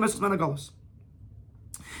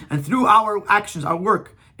 And through our actions, our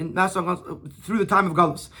work, through the time of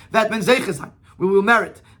Galus, that ben zeichesheim, we will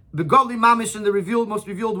merit begoli mamish in the most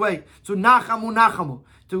revealed way. To nachamu,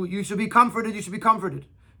 to you should be comforted, you should be comforted.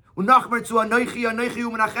 Unachmer to anoichi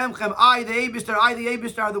umenachemchem. I the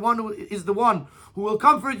Eibishter, the one who is the one who will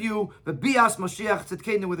comfort you. But bias Mashiach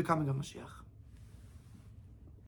tzedkenu, with the coming of Mashiach.